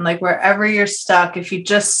again. Like, wherever you're stuck, if you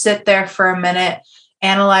just sit there for a minute,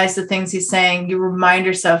 analyze the things he's saying, you remind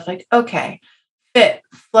yourself, like, okay, fit,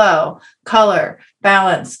 flow, color,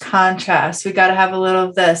 balance, contrast. We got to have a little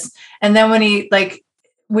of this. And then when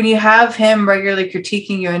you have him regularly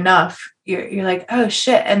critiquing you enough, you're like, oh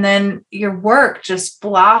shit. And then your work just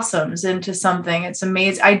blossoms into something. It's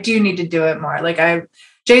amazing. I do need to do it more.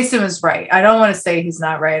 Jason was right. I don't want to say he's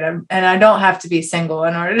not right. And I don't have to be single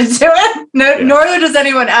in order to do it. Nor does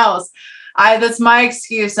anyone else. That's my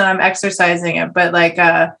excuse, and I'm exercising it. But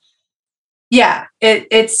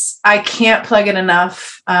it's, I can't plug it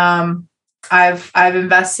enough. I've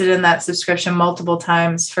invested in that subscription multiple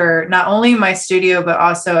times for not only my studio, but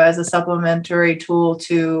also as a supplementary tool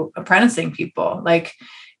to apprenticing people. Like,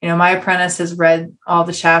 my apprentice has read all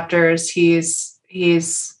the chapters.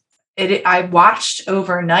 I watched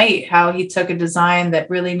overnight how he took a design that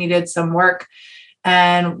really needed some work,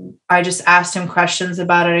 and I just asked him questions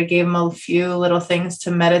about it. I gave him a few little things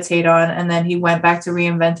to meditate on, and then he went back to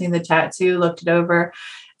Reinventing the Tattoo, looked it over,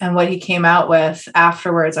 what he came out with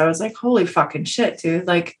afterwards, I was like, holy fucking shit, dude.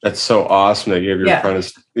 Like, that's so awesome that you have your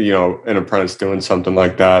apprentice, an apprentice doing something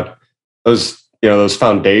like that. Those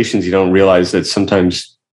foundations, you don't realize that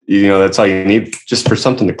sometimes, that's all you need just for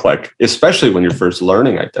something to click, especially when you're first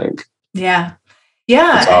learning, I think. Yeah.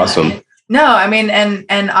 Yeah. That's awesome. No, I mean,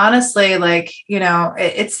 and honestly, like,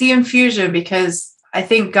 it's the infusion, because I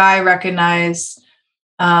think Guy recognized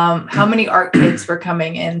how many art kids were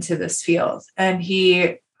coming into this field, and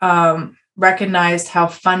he recognized how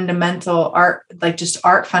fundamental art, like just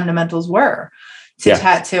art fundamentals were to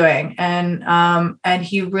tattooing. And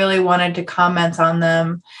he really wanted to comment on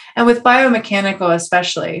them, and with biomechanical,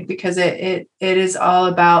 especially because it is all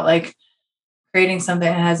about like creating something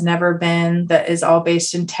that has never been, that is all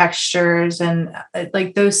based in textures and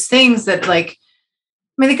like those things that like,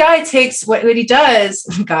 I mean, the guy takes what he does,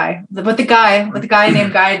 what the guy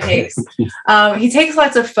named Guy takes, he takes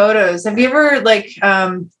lots of photos. Have you ever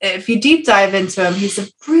if you deep dive into him, he's a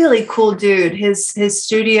really cool dude. His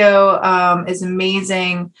studio is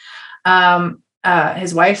amazing.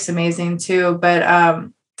 His wife's amazing too,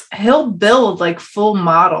 but he'll build like full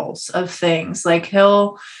models of things. Like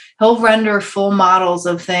he'll render full models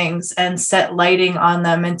of things and set lighting on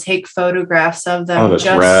them and take photographs of them. Oh, that's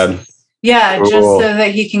rad. Yeah, cool. Just so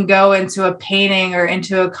that he can go into a painting or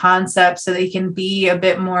into a concept so that he can be a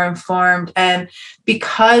bit more informed. And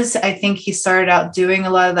because I think he started out doing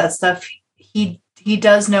a lot of that stuff, he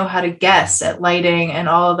does know how to guess at lighting and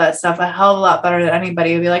all of that stuff a hell of a lot better than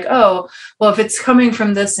anybody. Would be like, oh, well, if it's coming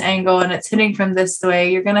from this angle and it's hitting from this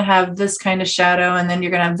way, you're going to have this kind of shadow, and then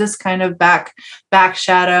you're going to have this kind of back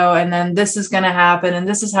shadow, and then this is going to happen, and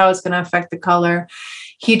this is how it's going to affect the color.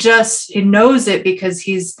 He knows it because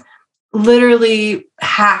he's literally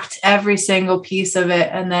hacked every single piece of it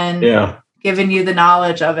and then given you the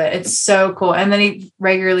knowledge of it. It's so cool. And then he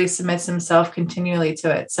regularly submits himself continually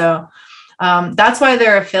to it. So that's why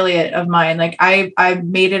they're affiliate of mine. Like I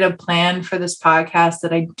made it a plan for this podcast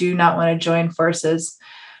that I do not want to join forces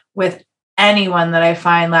with anyone that I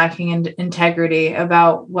find lacking in integrity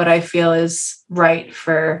about what I feel is right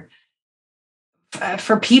for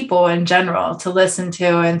people in general to listen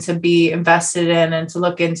to and to be invested in and to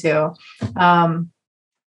look into,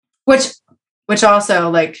 which also,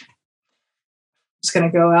 like, just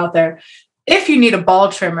going to go out there. If you need a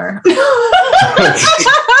ball trimmer,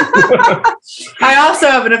 I also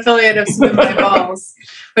have an affiliate of Smooth My Balls,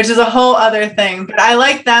 which is a whole other thing. But I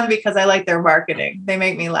like them because I like their marketing. They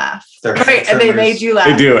make me laugh. Right? And they made you laugh.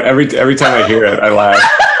 They do. Every time I hear it, I laugh.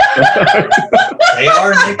 They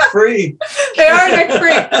are Nick Free. They are Nick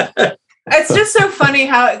Free. It's just so funny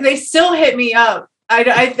how they still hit me up.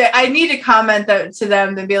 I need to comment to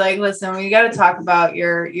them and be like, listen, we got to talk about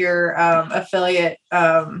your affiliate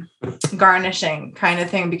garnishing kind of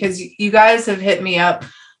thing, because you guys have hit me up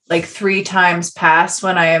like 3 times past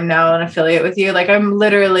when I am now an affiliate with you. Like I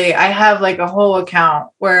have like a whole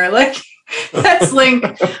account where like that's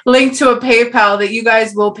linked to a PayPal that you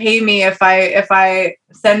guys will pay me if I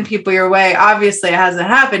send people your way. Obviously it hasn't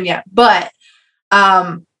happened yet, but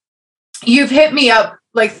you've hit me up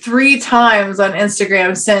like 3 times on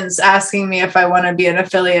Instagram since asking me if I want to be an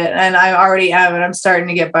affiliate, and I already am, and I'm starting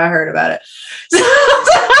to get butthurt about it.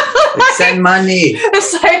 Send money.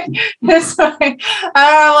 It's like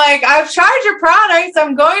I've tried your products.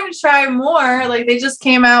 I'm going to try more. Like they just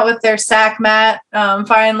came out with their sack mat.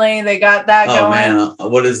 Finally, they got that going. Man,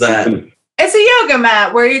 what is that? It's a yoga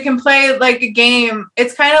mat where you can play like a game.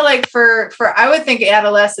 It's kind of like for I would think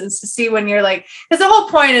adolescents to see when you're like, because the whole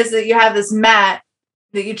point is that you have this mat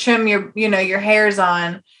that you trim your hairs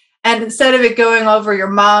on, and instead of it going over your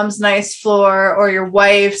mom's nice floor or your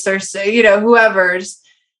wife's or whoever's,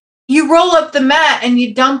 you roll up the mat and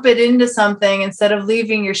you dump it into something instead of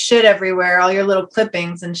leaving your shit everywhere, all your little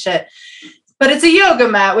clippings and shit. But it's a yoga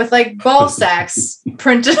mat with like ball sacks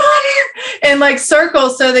printed on it in like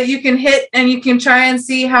circles so that you can hit and you can try and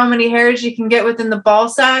see how many hairs you can get within the ball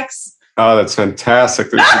sacks. Oh, that's fantastic.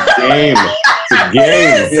 It's a game. It's a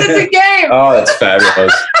game. It's a game. Oh, that's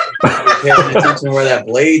fabulous. You're paying attention to where that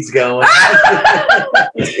blade's going.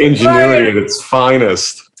 It's ingenuity at its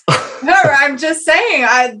finest. No, I'm just saying.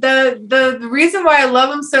 The reason why I love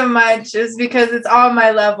them so much is because it's on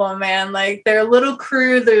my level, man. Like they're a little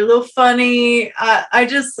crude, they're a little funny. I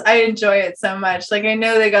enjoy it so much. Like I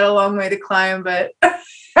know they got a long way to climb, but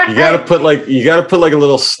you gotta put like a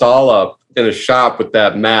little stall up in a shop with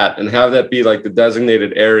that mat and have that be like the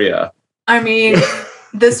designated area. I mean,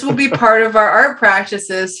 this will be part of our art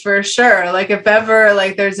practices for sure. Like if ever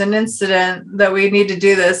like there's an incident that we need to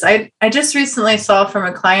do this. I just recently saw from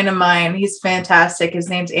a client of mine. He's fantastic. His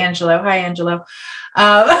name's Angelo. Hi, Angelo.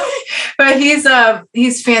 But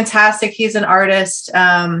he's fantastic. He's an artist,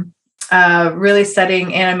 really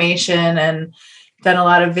studying animation and done a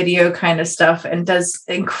lot of video kind of stuff and does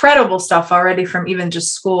incredible stuff already from even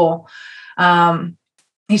just school.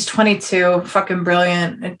 He's 22, fucking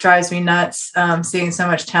brilliant. It drives me nuts seeing so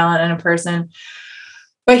much talent in a person.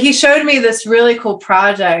 But he showed me this really cool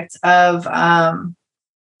project of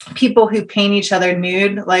people who paint each other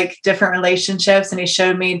nude, like different relationships. And he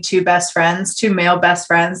showed me two male best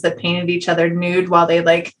friends that painted each other nude while they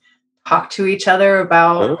like talk to each other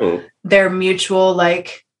about their mutual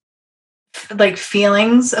like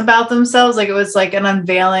feelings about themselves. Like it was like an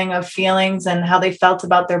unveiling of feelings and how they felt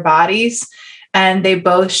about their bodies. And they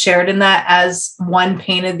both shared in that as one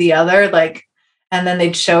painted the other, like, and then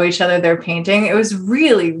they'd show each other their painting. It was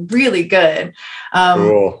really, really good.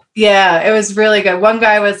 Cool. Yeah, it was really good. One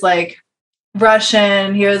guy was like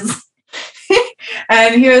Russian. He was,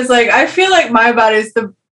 and he was like, I feel like my body is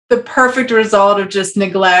the perfect result of just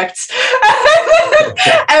neglect.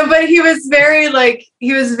 But he was very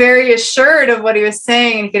assured of what he was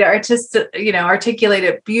saying. He could articulate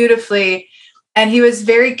it beautifully. And he was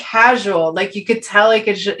very casual. Like you could tell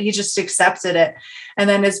he just accepted it. And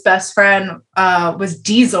then his best friend was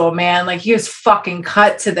Diesel, man. Like he was fucking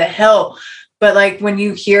cut to the hilt. But like when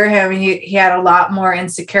you hear him, he had a lot more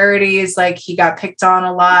insecurities. Like he got picked on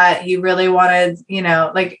a lot. He really wanted,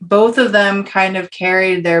 like both of them kind of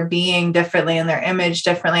carried their being differently and their image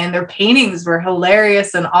differently. And their paintings were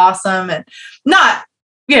hilarious and awesome. And not,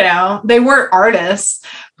 they weren't artists,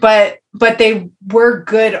 but they were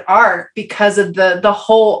good art because of the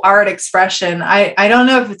whole art expression. I don't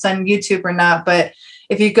know if it's on YouTube or not, but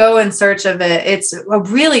if you go in search of it, it's a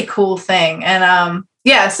really cool thing. And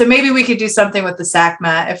yeah, so maybe we could do something with the sack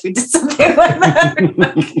mat if we did something like that.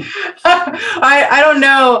 I don't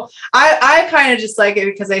know. I kind of just like it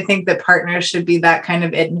because I think that partners should be that kind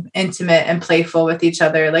of intimate and playful with each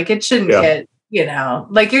other. Like it shouldn't get,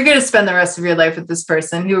 like you're going to spend the rest of your life with this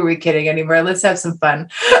person. Who are we kidding anymore? Let's have some fun,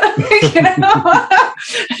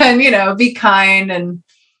 and, be kind and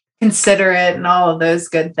considerate and all of those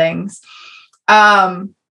good things. So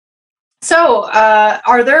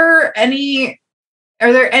are there any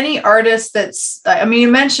artists you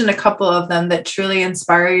mentioned a couple of them that truly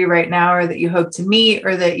inspire you right now, or that you hope to meet,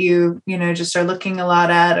 or that you just are looking a lot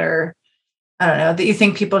at, or I don't know, that you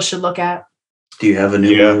think people should look at? Do you have a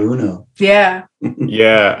numero uno? Yeah.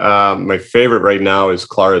 Yeah. My favorite right now is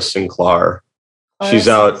Clara Sinclair. She's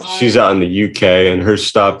out in the UK, and her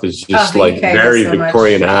stuff is just very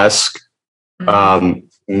Victorian-esque,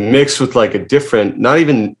 mixed with like a different, not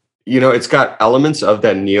even, it's got elements of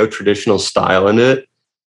that neo-traditional style in it,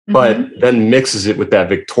 but then mixes it with that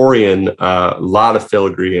Victorian, lot of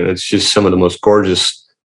filigree. And it's just some of the most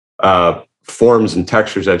gorgeous forms and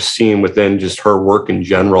textures I've seen within just her work in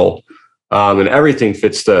general. And everything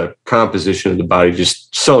fits the composition of the body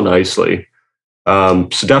just so nicely. So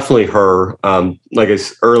definitely her. Like I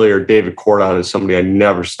said earlier, David Cordon is somebody I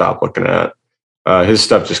never stop looking at. His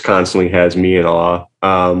stuff just constantly has me in awe.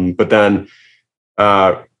 But then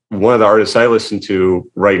one of the artists I listen to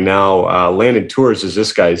right now, Landon Tours is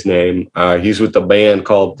this guy's name. He's with the band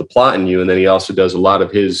called The Plot in You, and then he also does a lot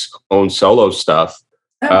of his own solo stuff.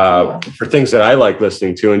 Cool. For things that I like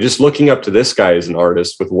listening to, and just looking up to this guy as an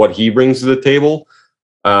artist with what he brings to the table,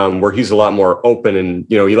 where he's a lot more open and,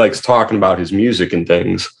 he likes talking about his music and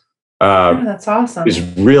things. That's awesome. Is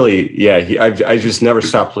really, I just never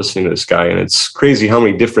stopped listening to this guy, and it's crazy how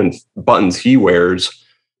many different buttons he wears,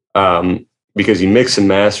 because he mixes and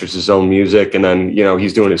masters his own music. And then,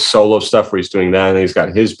 he's doing his solo stuff where he's doing that, and he's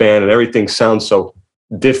got his band, and everything sounds so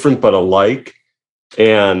different, but alike.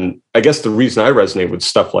 And I guess the reason I resonate with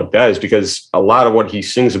stuff like that is because a lot of what he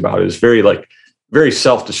sings about is very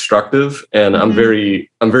self-destructive. And I'm very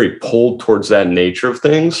pulled towards that nature of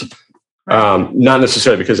things. Right. Not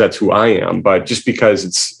necessarily because that's who I am, but just because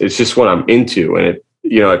it's just what I'm into. And it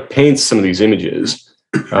paints some of these images.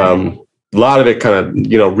 A lot of it kind of,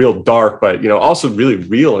 real dark, but, also really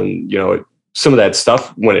real. And, some of that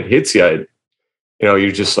stuff, when it hits you,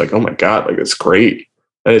 you're just like, oh my God, like it's great.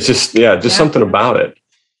 And it's just, something about it.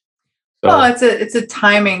 So. Well, it's a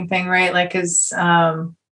timing thing, right? Like, I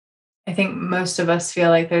think most of us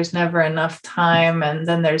feel like there's never enough time. And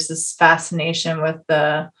then there's this fascination with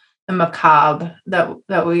the macabre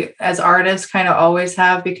that we as artists kind of always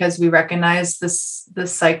have, because we recognize this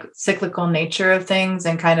cyclical nature of things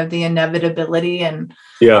and kind of the inevitability and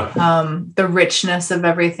the richness of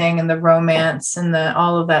everything and the romance and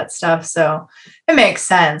all of that stuff. So it makes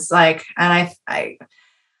sense. Like, and I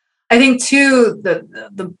think too,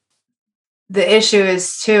 the issue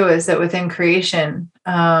is that within creation,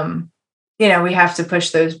 we have to push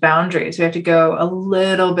those boundaries. We have to go a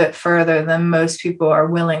little bit further than most people are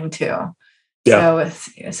willing to. Yeah.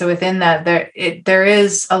 So within that, there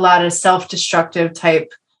is a lot of self-destructive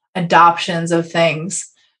type adoptions of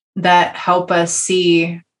things that help us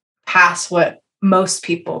see past what most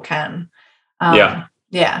people can.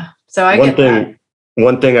 Yeah. So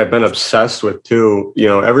one thing I've been obsessed with too,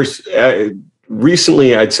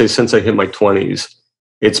 recently, I'd say since I hit my 20s,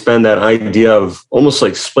 it's been that idea of almost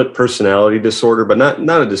like split personality disorder, but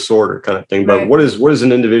not a disorder kind of thing. But right. What does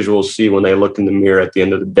an individual see when they look in the mirror at the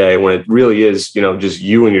end of the day, when it really is, just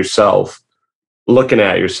you and yourself looking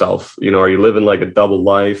at yourself? Are you living like a double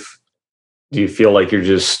life? Do you feel like you're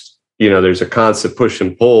just, there's a constant push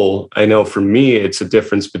and pull? I know for me, it's a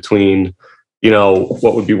difference between,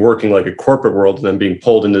 what would be working like a corporate world and then being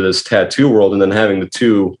pulled into this tattoo world and then having the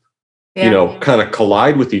two, kind of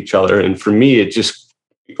collide with each other. And for me, it just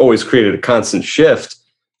always created a constant shift,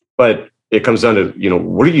 but it comes down to,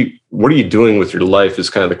 what are you doing with your life is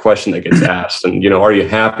kind of the question that gets asked. And, are you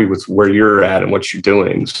happy with where you're at and what you're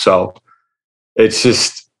doing? So it's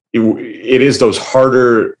just, it is those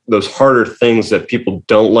harder things that people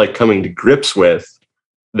don't like coming to grips with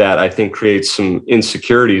that I think creates some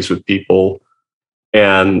insecurities with people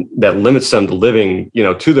and that limits them to living,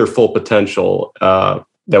 to their full potential,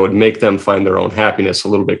 that would make them find their own happiness a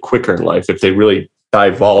little bit quicker in life if they really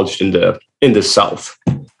divulged into self.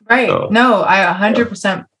 Right. No, I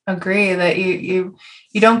 100% agree that you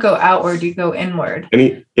don't go outward, you go inward.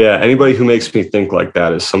 Anybody who makes me think like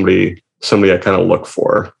that is somebody I kind of look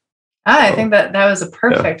for. I think that was a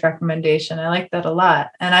perfect recommendation. I like that a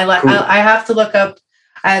lot. And I have to look up,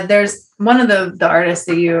 there's one of the artists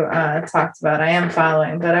that you talked about, I am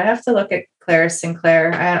following, but I have to look at Claire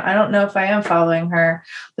Sinclair. I don't know if I am following her,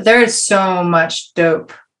 but there is so much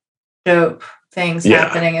dope things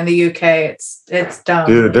happening in the UK. It's dumb.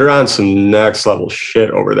 Dude, they're on some next level shit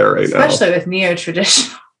over there right now. Especially with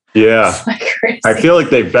neo-traditional. Yeah. I feel like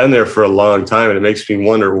they've been there for a long time, and it makes me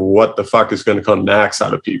wonder what the fuck is going to come next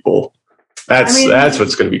out of people. That's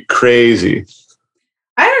what's going to be crazy.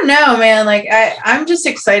 I don't know, man. Like I'm just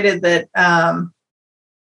excited that I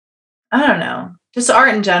don't know. Just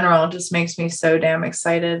art in general just makes me so damn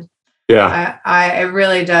excited. Yeah. It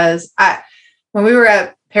really does. When we were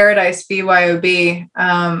at Paradise BYOB,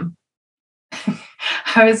 I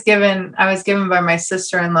was given by my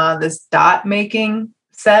sister-in-law this dot making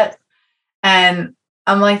set, and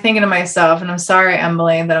I'm like thinking to myself, and I'm sorry,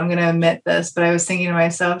 Emily, that I'm going to admit this, but I was thinking to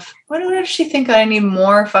myself, what if she think I need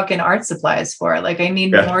more fucking art supplies for? Like I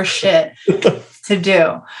need more shit to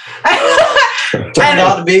do. Turned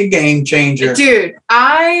out to be a game changer. Dude,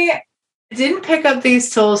 I didn't pick up these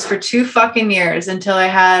tools for 2 fucking years until I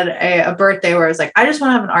had a birthday where I was like, I just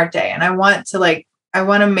want to have an art day. And I want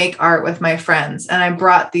to make art with my friends. And I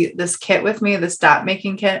brought this kit with me, this dot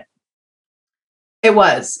making kit. It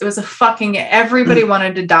was a fucking, everybody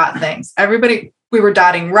wanted to dot things. We were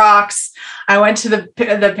dotting rocks. I went to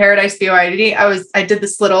the Paradise BYD. I did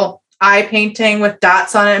this little eye painting with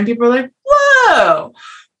dots on it, and people were like, whoa,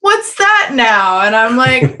 what's that now? And I'm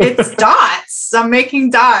like, it's dots. I'm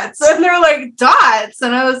making dots. And they're like, dots.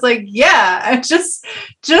 And I was like, yeah, it's just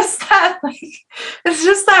that, like, it's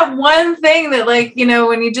just that one thing that, like,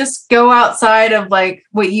 when you just go outside of like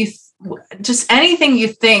what just anything you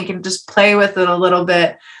think and just play with it a little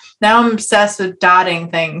bit. Now I'm obsessed with dotting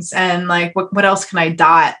things and like, what else can I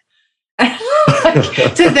dot?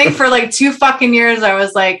 To think for like 2 fucking years, I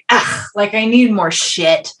was like, like I need more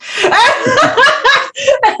shit.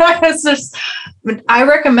 I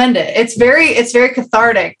recommend it. It's very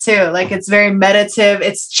cathartic too. Like it's very meditative.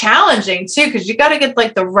 It's challenging too, because you got to get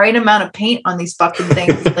like the right amount of paint on these fucking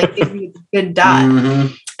things. Like give you a good dot.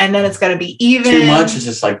 Mm-hmm. And then it's got to be even. Too much is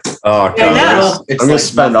just like, oh god, I'm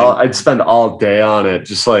gonna I'd spend all day on it,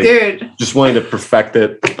 just like, dude, just wanting to perfect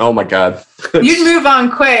it. Oh my god, you'd move on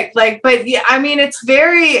quick, like, but yeah, I mean, it's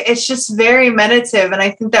just very meditative, and I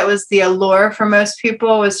think that was the allure for most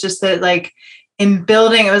people, was just that, like, in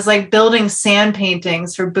building, it was like building sand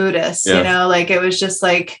paintings for Buddhists, like it was just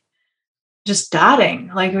like just dotting,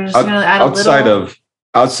 like we're just gonna add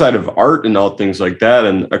outside of art and all things like that.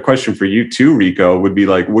 And a question for you too, Rico, would be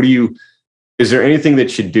like, is there anything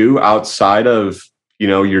that you do outside of,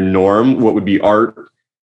 your norm? What would be art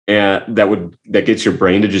and that gets your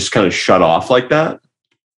brain to just kind of shut off like that?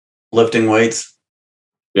 Lifting weights.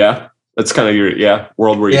 Yeah. That's kind of your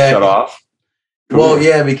world where you shut off. Cool. Well,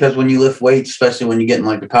 yeah, because when you lift weights, especially when you get in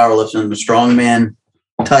like the powerlifting and the strongman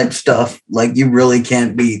type stuff, like you really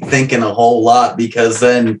can't be thinking a whole lot because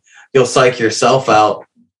then you'll psych yourself out,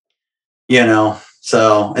 you know.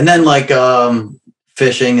 So, and then like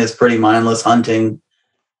fishing is pretty mindless. Hunting,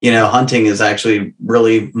 you know, hunting is actually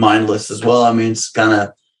really mindless as well. I mean, it's kind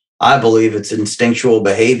of, I believe it's instinctual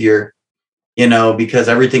behavior, you know, because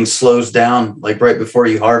everything slows down like right before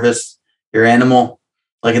you harvest your animal.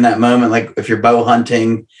 Like in that moment, like if you're bow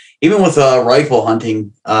hunting, even with rifle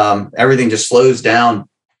hunting, everything just slows down.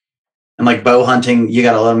 And like bow hunting, you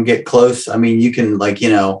got to let them get close. I mean, you can like,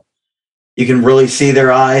 you know, you can really see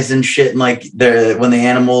their eyes and shit. And like when the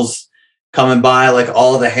animal's coming by, like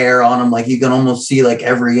all the hair on them, like you can almost see like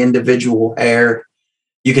every individual hair.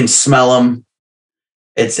 You can smell them.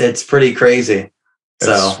 It's pretty crazy.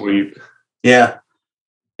 That's sweet. Yeah.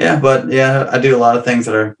 Yeah, but yeah, I do a lot of things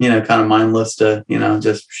that are, you know, kind of mindless to, you know,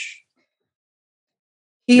 just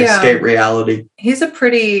escape reality. He's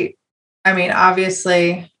I mean,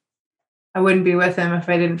 obviously I wouldn't be with him if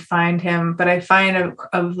I didn't find him, but I find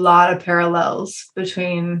a lot of parallels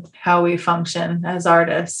between how we function as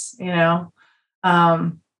artists, you know.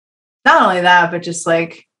 Not only that, but just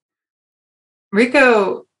like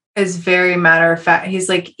Rico is very matter of fact. He's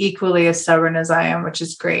like equally as stubborn as I am, which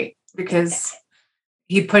is great because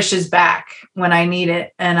he pushes back when I need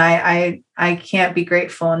it. And I can't be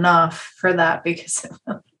grateful enough for that because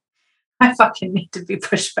I fucking need to be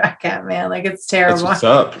pushed back at, man. Like it's terrible. That's what's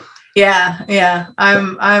up. Yeah.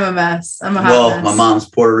 I'm a mess. I'm a hot mess. My mom's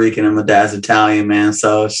Puerto Rican and my dad's Italian, man.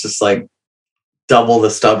 So it's just like double the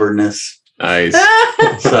stubbornness. Nice.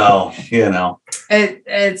 So, you know.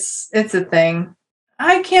 It's a thing.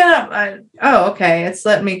 I can't. Okay. It's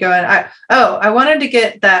letting me go in. I wanted to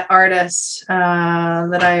get that artist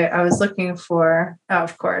that I was looking for. Oh,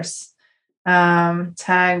 of course.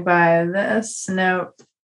 Tag by this. Nope.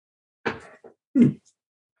 Is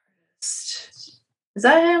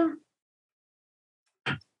that him?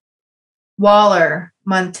 Waller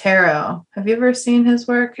Montero. Have you ever seen his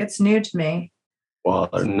work? It's new to me.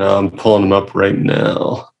 Waller. No, I'm pulling him up right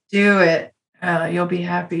now. Do it. You'll be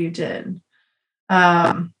happy you did.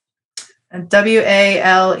 Waler.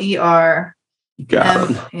 Got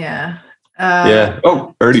him. Yeah. Yeah.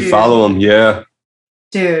 Oh, already follow him. Yeah.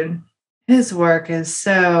 Dude, his work is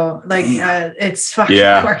so like it's fucking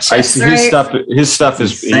gorgeous. I see his stuff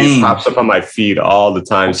is he pops up on my feed all the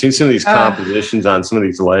time. Seeing some of these compositions on some of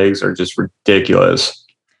these legs are just ridiculous.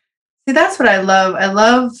 See, that's what I love. I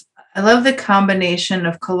love the combination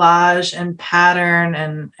of collage and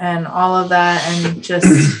pattern and all of that, and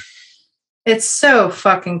just it's so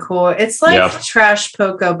fucking cool. It's like trash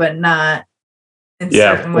Poco, but not in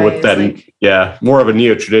certain ways. With that, like, more of a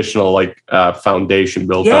neo-traditional like foundation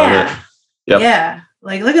built on it. Yep. Yeah,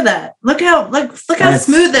 like look at that. Look how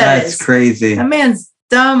smooth that is. That's crazy. That man's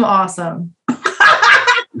dumb awesome.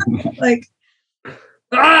 Like,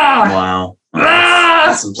 wow.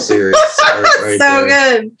 That's some serious art right so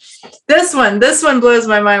there. good. This one blows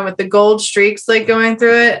my mind with the gold streaks like going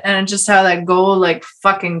through it, and just how that gold like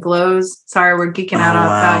fucking glows. Sorry, we're geeking out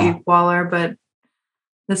about you, Waller, but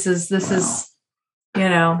this is you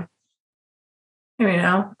know,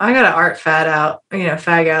 I got an art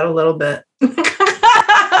fag out a little bit.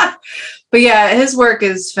 But yeah, his work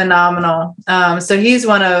is phenomenal. So he's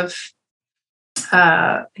one of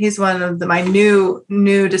my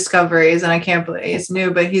new discoveries, and I can't believe it's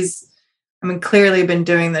new, but clearly been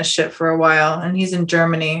doing this shit for a while, and he's in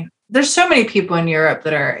Germany. There's so many people in Europe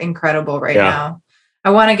that are incredible right now.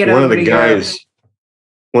 I want to get over to Europe.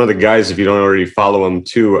 One of the guys, if you don't already follow him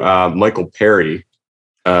too, Michael Perry,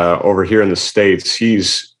 over here in the States,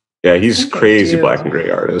 he's crazy black and gray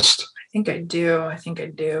artist. I think I do. Let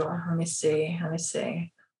me see.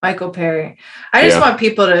 Michael Perry. I just want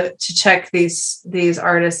people to check these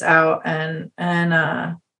artists out and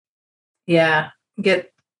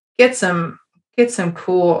get some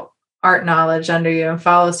cool art knowledge under you and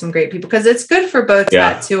follow some great people, because it's good for both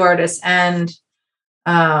tattoo artists and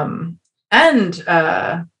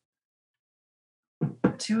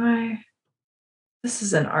this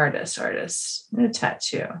is an artist, no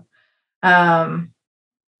tattoo.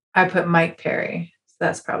 I put Mike Perry, so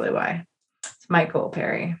that's probably why. It's Michael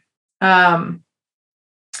Perry. I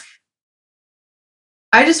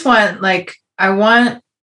just want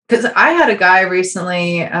because I had a guy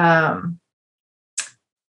recently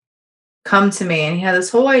come to me, and he had this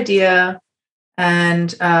whole idea,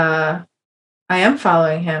 and I am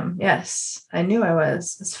following him. Yes, I knew I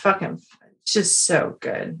was. It's fucking It's just so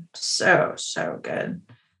good. So good.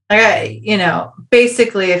 Like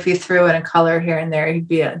basically if you threw in a color here and there, he'd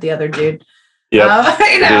be the other dude. Yeah.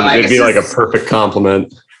 It'd be like a perfect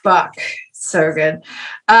compliment. Fuck. So good.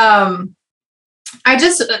 I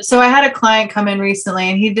had a client come in recently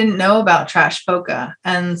and he didn't know about Trash Polka.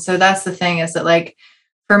 And so that's the thing, is that like,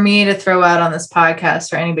 for me to throw out on this podcast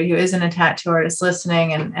for anybody who isn't a tattoo artist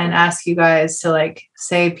listening and ask you guys to like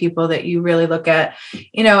say people that you really look at,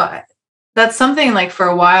 that's something like for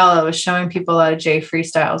a while I was showing people a lot of Jay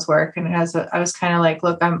Freestyle's work. And I was kind of like,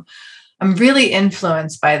 look, I'm really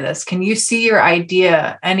influenced by this. Can you see your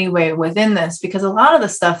idea anyway within this? Because a lot of the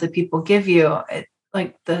stuff that people give you,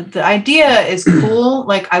 like the idea is cool.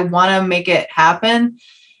 Like I want to make it happen.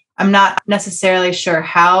 I'm not necessarily sure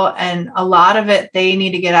how. And a lot of it, they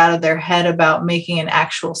need to get out of their head about making an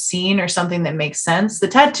actual scene or something that makes sense. The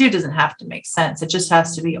tattoo doesn't have to make sense. It just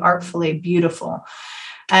has to be artfully beautiful.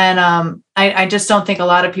 And I just don't think a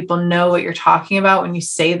lot of people know what you're talking about when you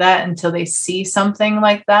say that until they see something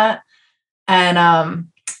like that.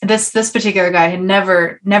 And this particular guy had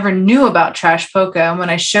never knew about Trash Polka. And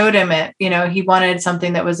when I showed him it, he wanted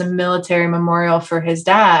something that was a military memorial for his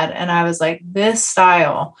dad. And I was like, this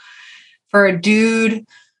style for a dude,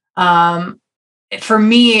 for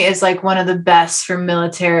me is like one of the best for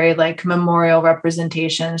military, like memorial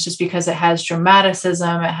representations, just because it has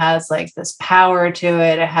dramaticism. It has like this power to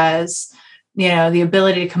it. It has, the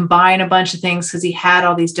ability to combine a bunch of things, because he had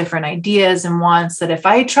all these different ideas and wants that if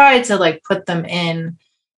I tried to like put them in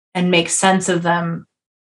and make sense of them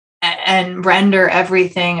and render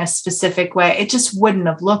everything a specific way, it just wouldn't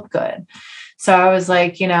have looked good. So I was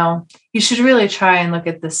like, you should really try and look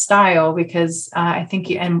at this style, because I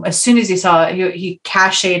think, and as soon as he saw it, he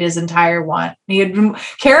cached his entire one. He had been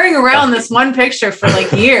carrying around this one picture for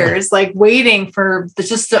like years, like waiting for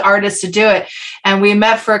just the artist to do it. And we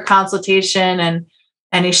met for a consultation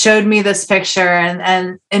and he showed me this picture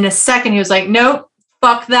and in a second he was like, nope,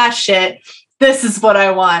 fuck that shit. This is what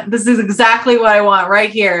I want. This is exactly what I want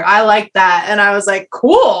right here. I like that. And I was like,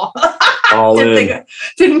 cool.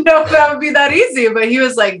 Didn't know if that would be that easy, but he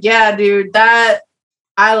was like, yeah, dude, I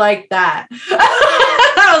like that.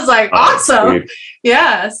 I was like, awesome. Sweet.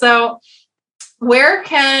 Yeah. So where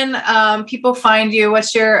can people find you?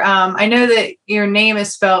 What's your, I know that your name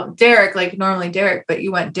is spelled Derek, like normally Derek, but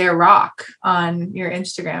you went Dare Rock on your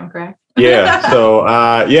Instagram, correct? Yeah. So,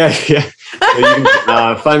 yeah. So you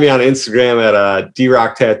can find me on Instagram at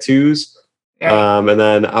D-Rock Tattoos. Right. And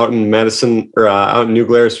then out in Madison or out in New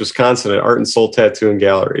Glarus, Wisconsin at Art and Soul Tattoo and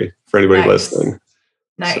Gallery for anybody listening.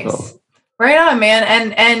 Nice. So. Right on,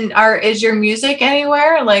 man. And is your music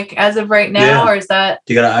anywhere like as of right now, or is that?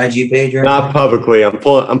 Do you got an IG page or not publicly? I'm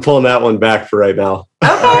pulling that one back for right now.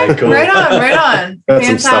 Okay, cool. Right on. Got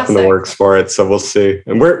some stuff in the works for it, so we'll see.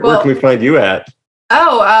 And where can we find you at?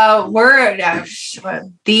 We're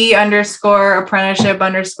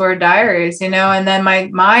the_apprenticeship_diaries, and then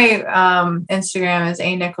my Instagram is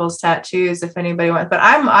A Nichols Tattoos if anybody wants, but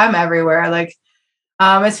I'm everywhere. Like,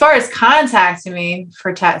 as far as contacting me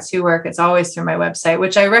for tattoo work, it's always through my website,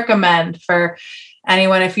 which I recommend for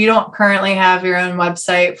anyone. If you don't currently have your own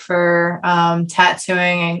website for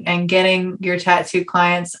tattooing and getting your tattoo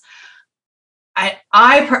clients,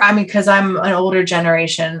 I mean, because I'm an older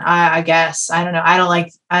generation, I guess, I don't know. I don't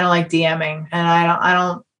like DMing, and I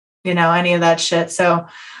don't, any of that shit. So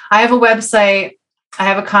I have a website, I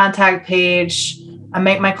have a contact page. I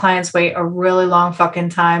make my clients wait a really long fucking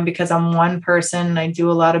time because I'm one person and I do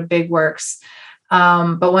a lot of big works.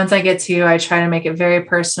 But once I get to you, I try to make it very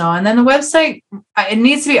personal. And then the website, it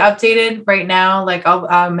needs to be updated right now. Like I'll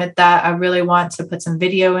admit that I really want to put some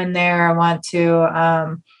video in there. I want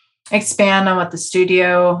to, expand on what the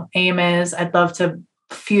studio aim is. I'd love to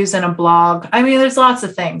fuse in a blog. I mean, there's lots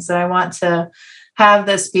of things that I want to have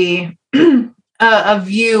this be a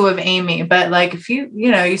view of Amy. But like, if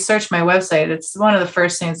you search my website, it's one of the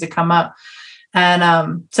first things to come up.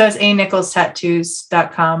 And so it's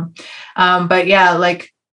anicholstattoos.com. But yeah,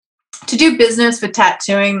 like to do business with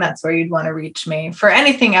tattooing, that's where you'd want to reach me. For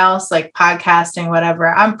anything else, like podcasting, whatever,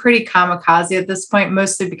 I'm pretty kamikaze at this point,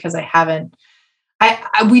 mostly because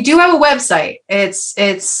we do have a website. It's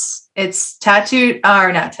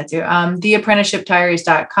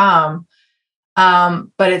theapprenticeshipdiaries.com.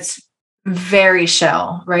 But it's very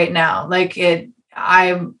shell right now. Like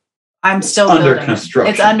I'm still under building.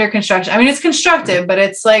 Construction. It's under construction. I mean, it's constructed, but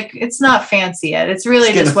it's like, it's not fancy yet. It's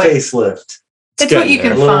really just what facelift. It's what you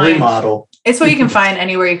can find. Remodel. It's what you can find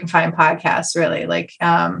anywhere you can find podcasts, really. Like,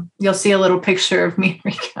 you'll see a little picture of me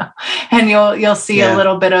and Rico, and you'll see a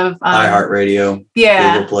little bit of iHeartRadio,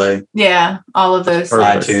 Google Play, all of those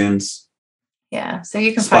iTunes. Yeah. So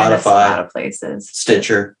you can find us a lot of places.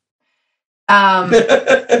 Stitcher.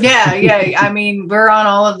 Yeah. I mean, we're on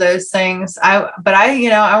all of those things. I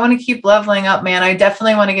want to keep leveling up, man. I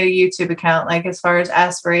definitely want to get a YouTube account, like as far as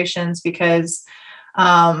aspirations, because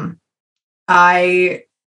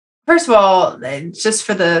first of all, just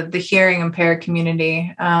for the hearing impaired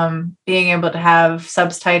community, being able to have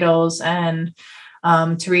subtitles and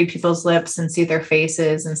to read people's lips and see their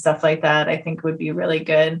faces and stuff like that, I think would be really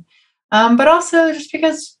good. But also just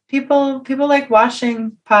because people like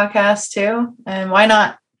watching podcasts too, and why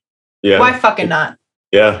not? Yeah. Why fucking not?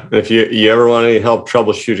 Yeah. If you ever want any help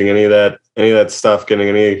troubleshooting any of that stuff, getting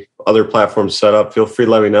any other platforms set up, feel free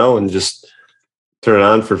to let me know and just turn it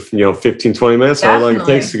on for 15, 20 minutes, how long it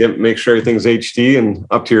takes to make sure everything's HD and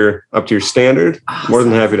up to your standard. Awesome. More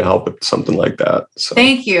than happy to help with something like that. So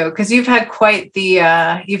thank you, because you've had quite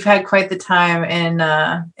the time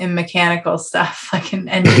in mechanical stuff, like in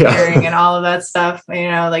engineering and all of that stuff.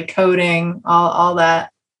 Like coding, all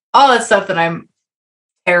that stuff that I'm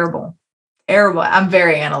terrible. I'm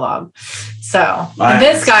very analog. So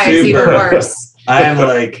this guy is even worse. I am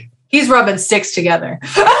like he's rubbing sticks together.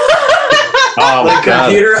 Oh, the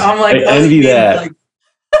computer. I'm like, I envy that. Like,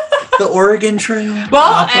 the Oregon Trail.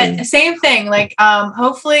 Well, same thing. Like,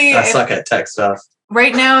 hopefully, I suck at tech stuff.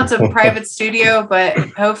 Right now, it's a private studio, but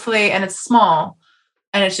hopefully, and it's small,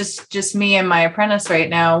 and it's just me and my apprentice right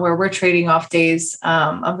now, where we're trading off days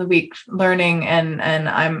of the week learning, and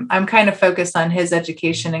I'm kind of focused on his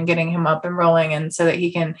education and getting him up and rolling, and so that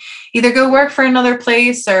he can either go work for another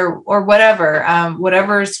place or whatever,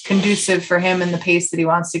 whatever's conducive for him and the pace that he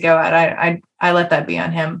wants to go at. I let that be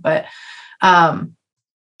on him, but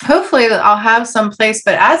hopefully I'll have some place.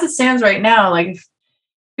 But as it stands right now, like if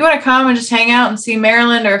you want to come and just hang out and see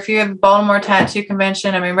Maryland, or if you have Baltimore Tattoo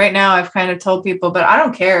Convention, I mean, right now I've kind of told people, but I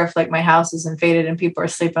don't care if like my house is invaded and people are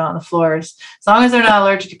sleeping on the floors, as long as they're not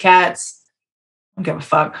allergic to cats. I don't give a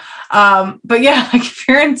fuck. But yeah, like if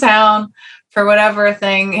you're in town for whatever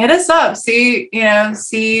thing, hit us up. See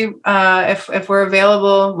if we're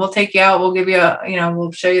available. We'll take you out. We'll give you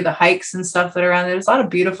we'll show you the hikes and stuff that are around there. There's a lot of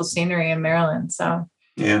beautiful scenery in Maryland. So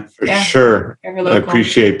yeah, for sure. I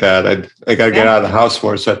appreciate that. I got to get out of the house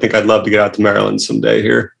more. So I think I'd love to get out to Maryland someday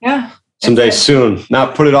here. Yeah. Someday soon.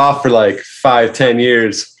 Not put it off for like 5-10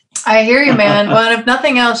 years. I hear you, man. Well, and if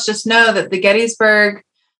nothing else, just know that the Gettysburg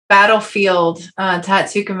Battlefield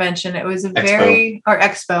Tattoo Convention, it was Battlefield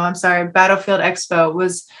Expo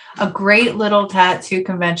was a great little tattoo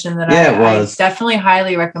convention that I definitely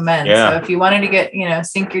highly recommend. Yeah. So if you wanted to get,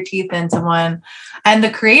 sink your teeth into one, and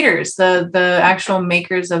the creators, the actual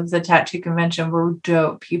makers of the tattoo convention were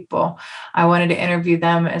dope people. I wanted to interview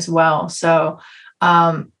them as well. So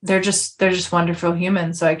they're just wonderful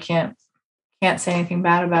humans. So I can't say anything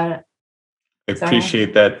bad about it. I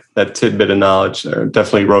appreciate that tidbit of knowledge there.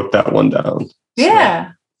 Definitely wrote that one down.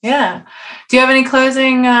 Yeah. Yeah. Do you have any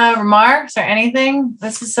closing remarks or anything?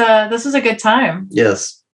 This was a good time.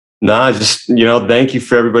 Yes. Nah, just, thank you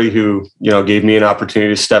for everybody who, gave me an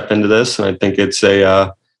opportunity to step into this. And I think it's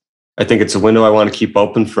a window I want to keep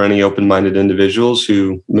open for any open-minded individuals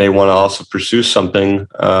who may want to also pursue something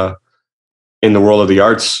in the world of the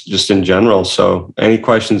arts, just in general. So any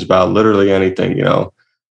questions about literally anything,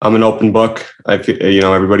 I'm an open book.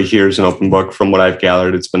 Everybody here is an open book from what I've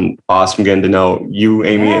gathered. It's been awesome getting to know you,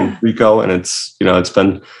 Amy, and Rico. And it's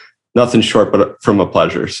been nothing short but from a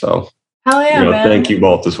pleasure. So hell yeah, man. Thank you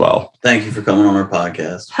both as well. Thank you for coming on our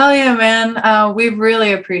podcast. Hell yeah, man. We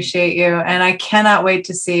really appreciate you. And I cannot wait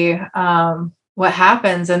to see what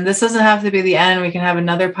happens. And this doesn't have to be the end. We can have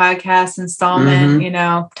another podcast installment,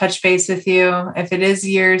 touch base with you. If it is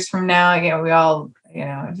years from now, we all,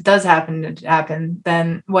 if it does happen,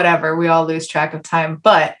 then whatever, we all lose track of time,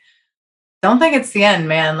 but don't think it's the end,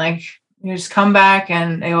 man. Like, you just come back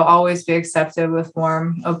and it will always be accepted with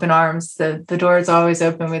warm, open arms. The door is always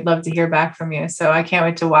open. We'd love to hear back from you. So I can't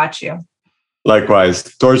wait to watch you. Likewise.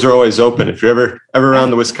 Doors are always open. If you're ever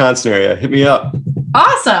around the Wisconsin area, hit me up.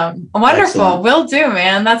 Awesome. Wonderful. Excellent. Will do,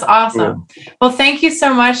 man. That's awesome. Cool. Well, thank you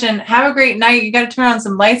so much and have a great night. You got to turn on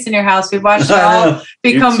some lights in your house. We've watched it all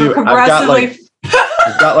become progressively.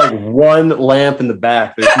 I've got like one lamp in the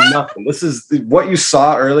back. There's nothing. This is what you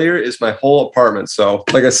saw earlier is my whole apartment. So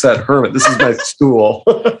like I said, hermit, this is my stool.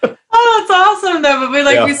 Oh, that's awesome though.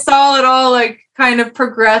 But we saw it all like kind of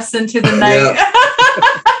progress into the night. Yeah.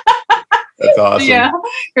 That's awesome. Yeah.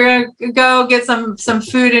 We're going to go get some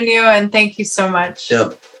food in you and thank you so much.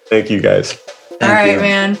 Yep. Thank you guys. All right,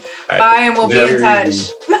 man. All right. Bye. And we'll be in touch.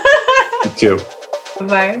 You too.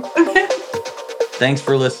 Bye. Thanks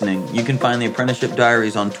for listening. You can find the Apprenticeship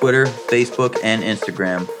Diaries on Twitter, Facebook, and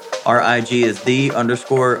Instagram. Our IG is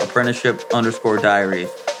the_apprenticeship_diaries.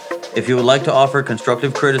 If you would like to offer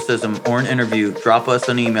constructive criticism or an interview, drop us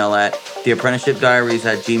an email at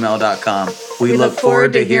theapprenticeshipdiaries@gmail.com. We look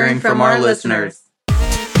forward to hearing from our listeners.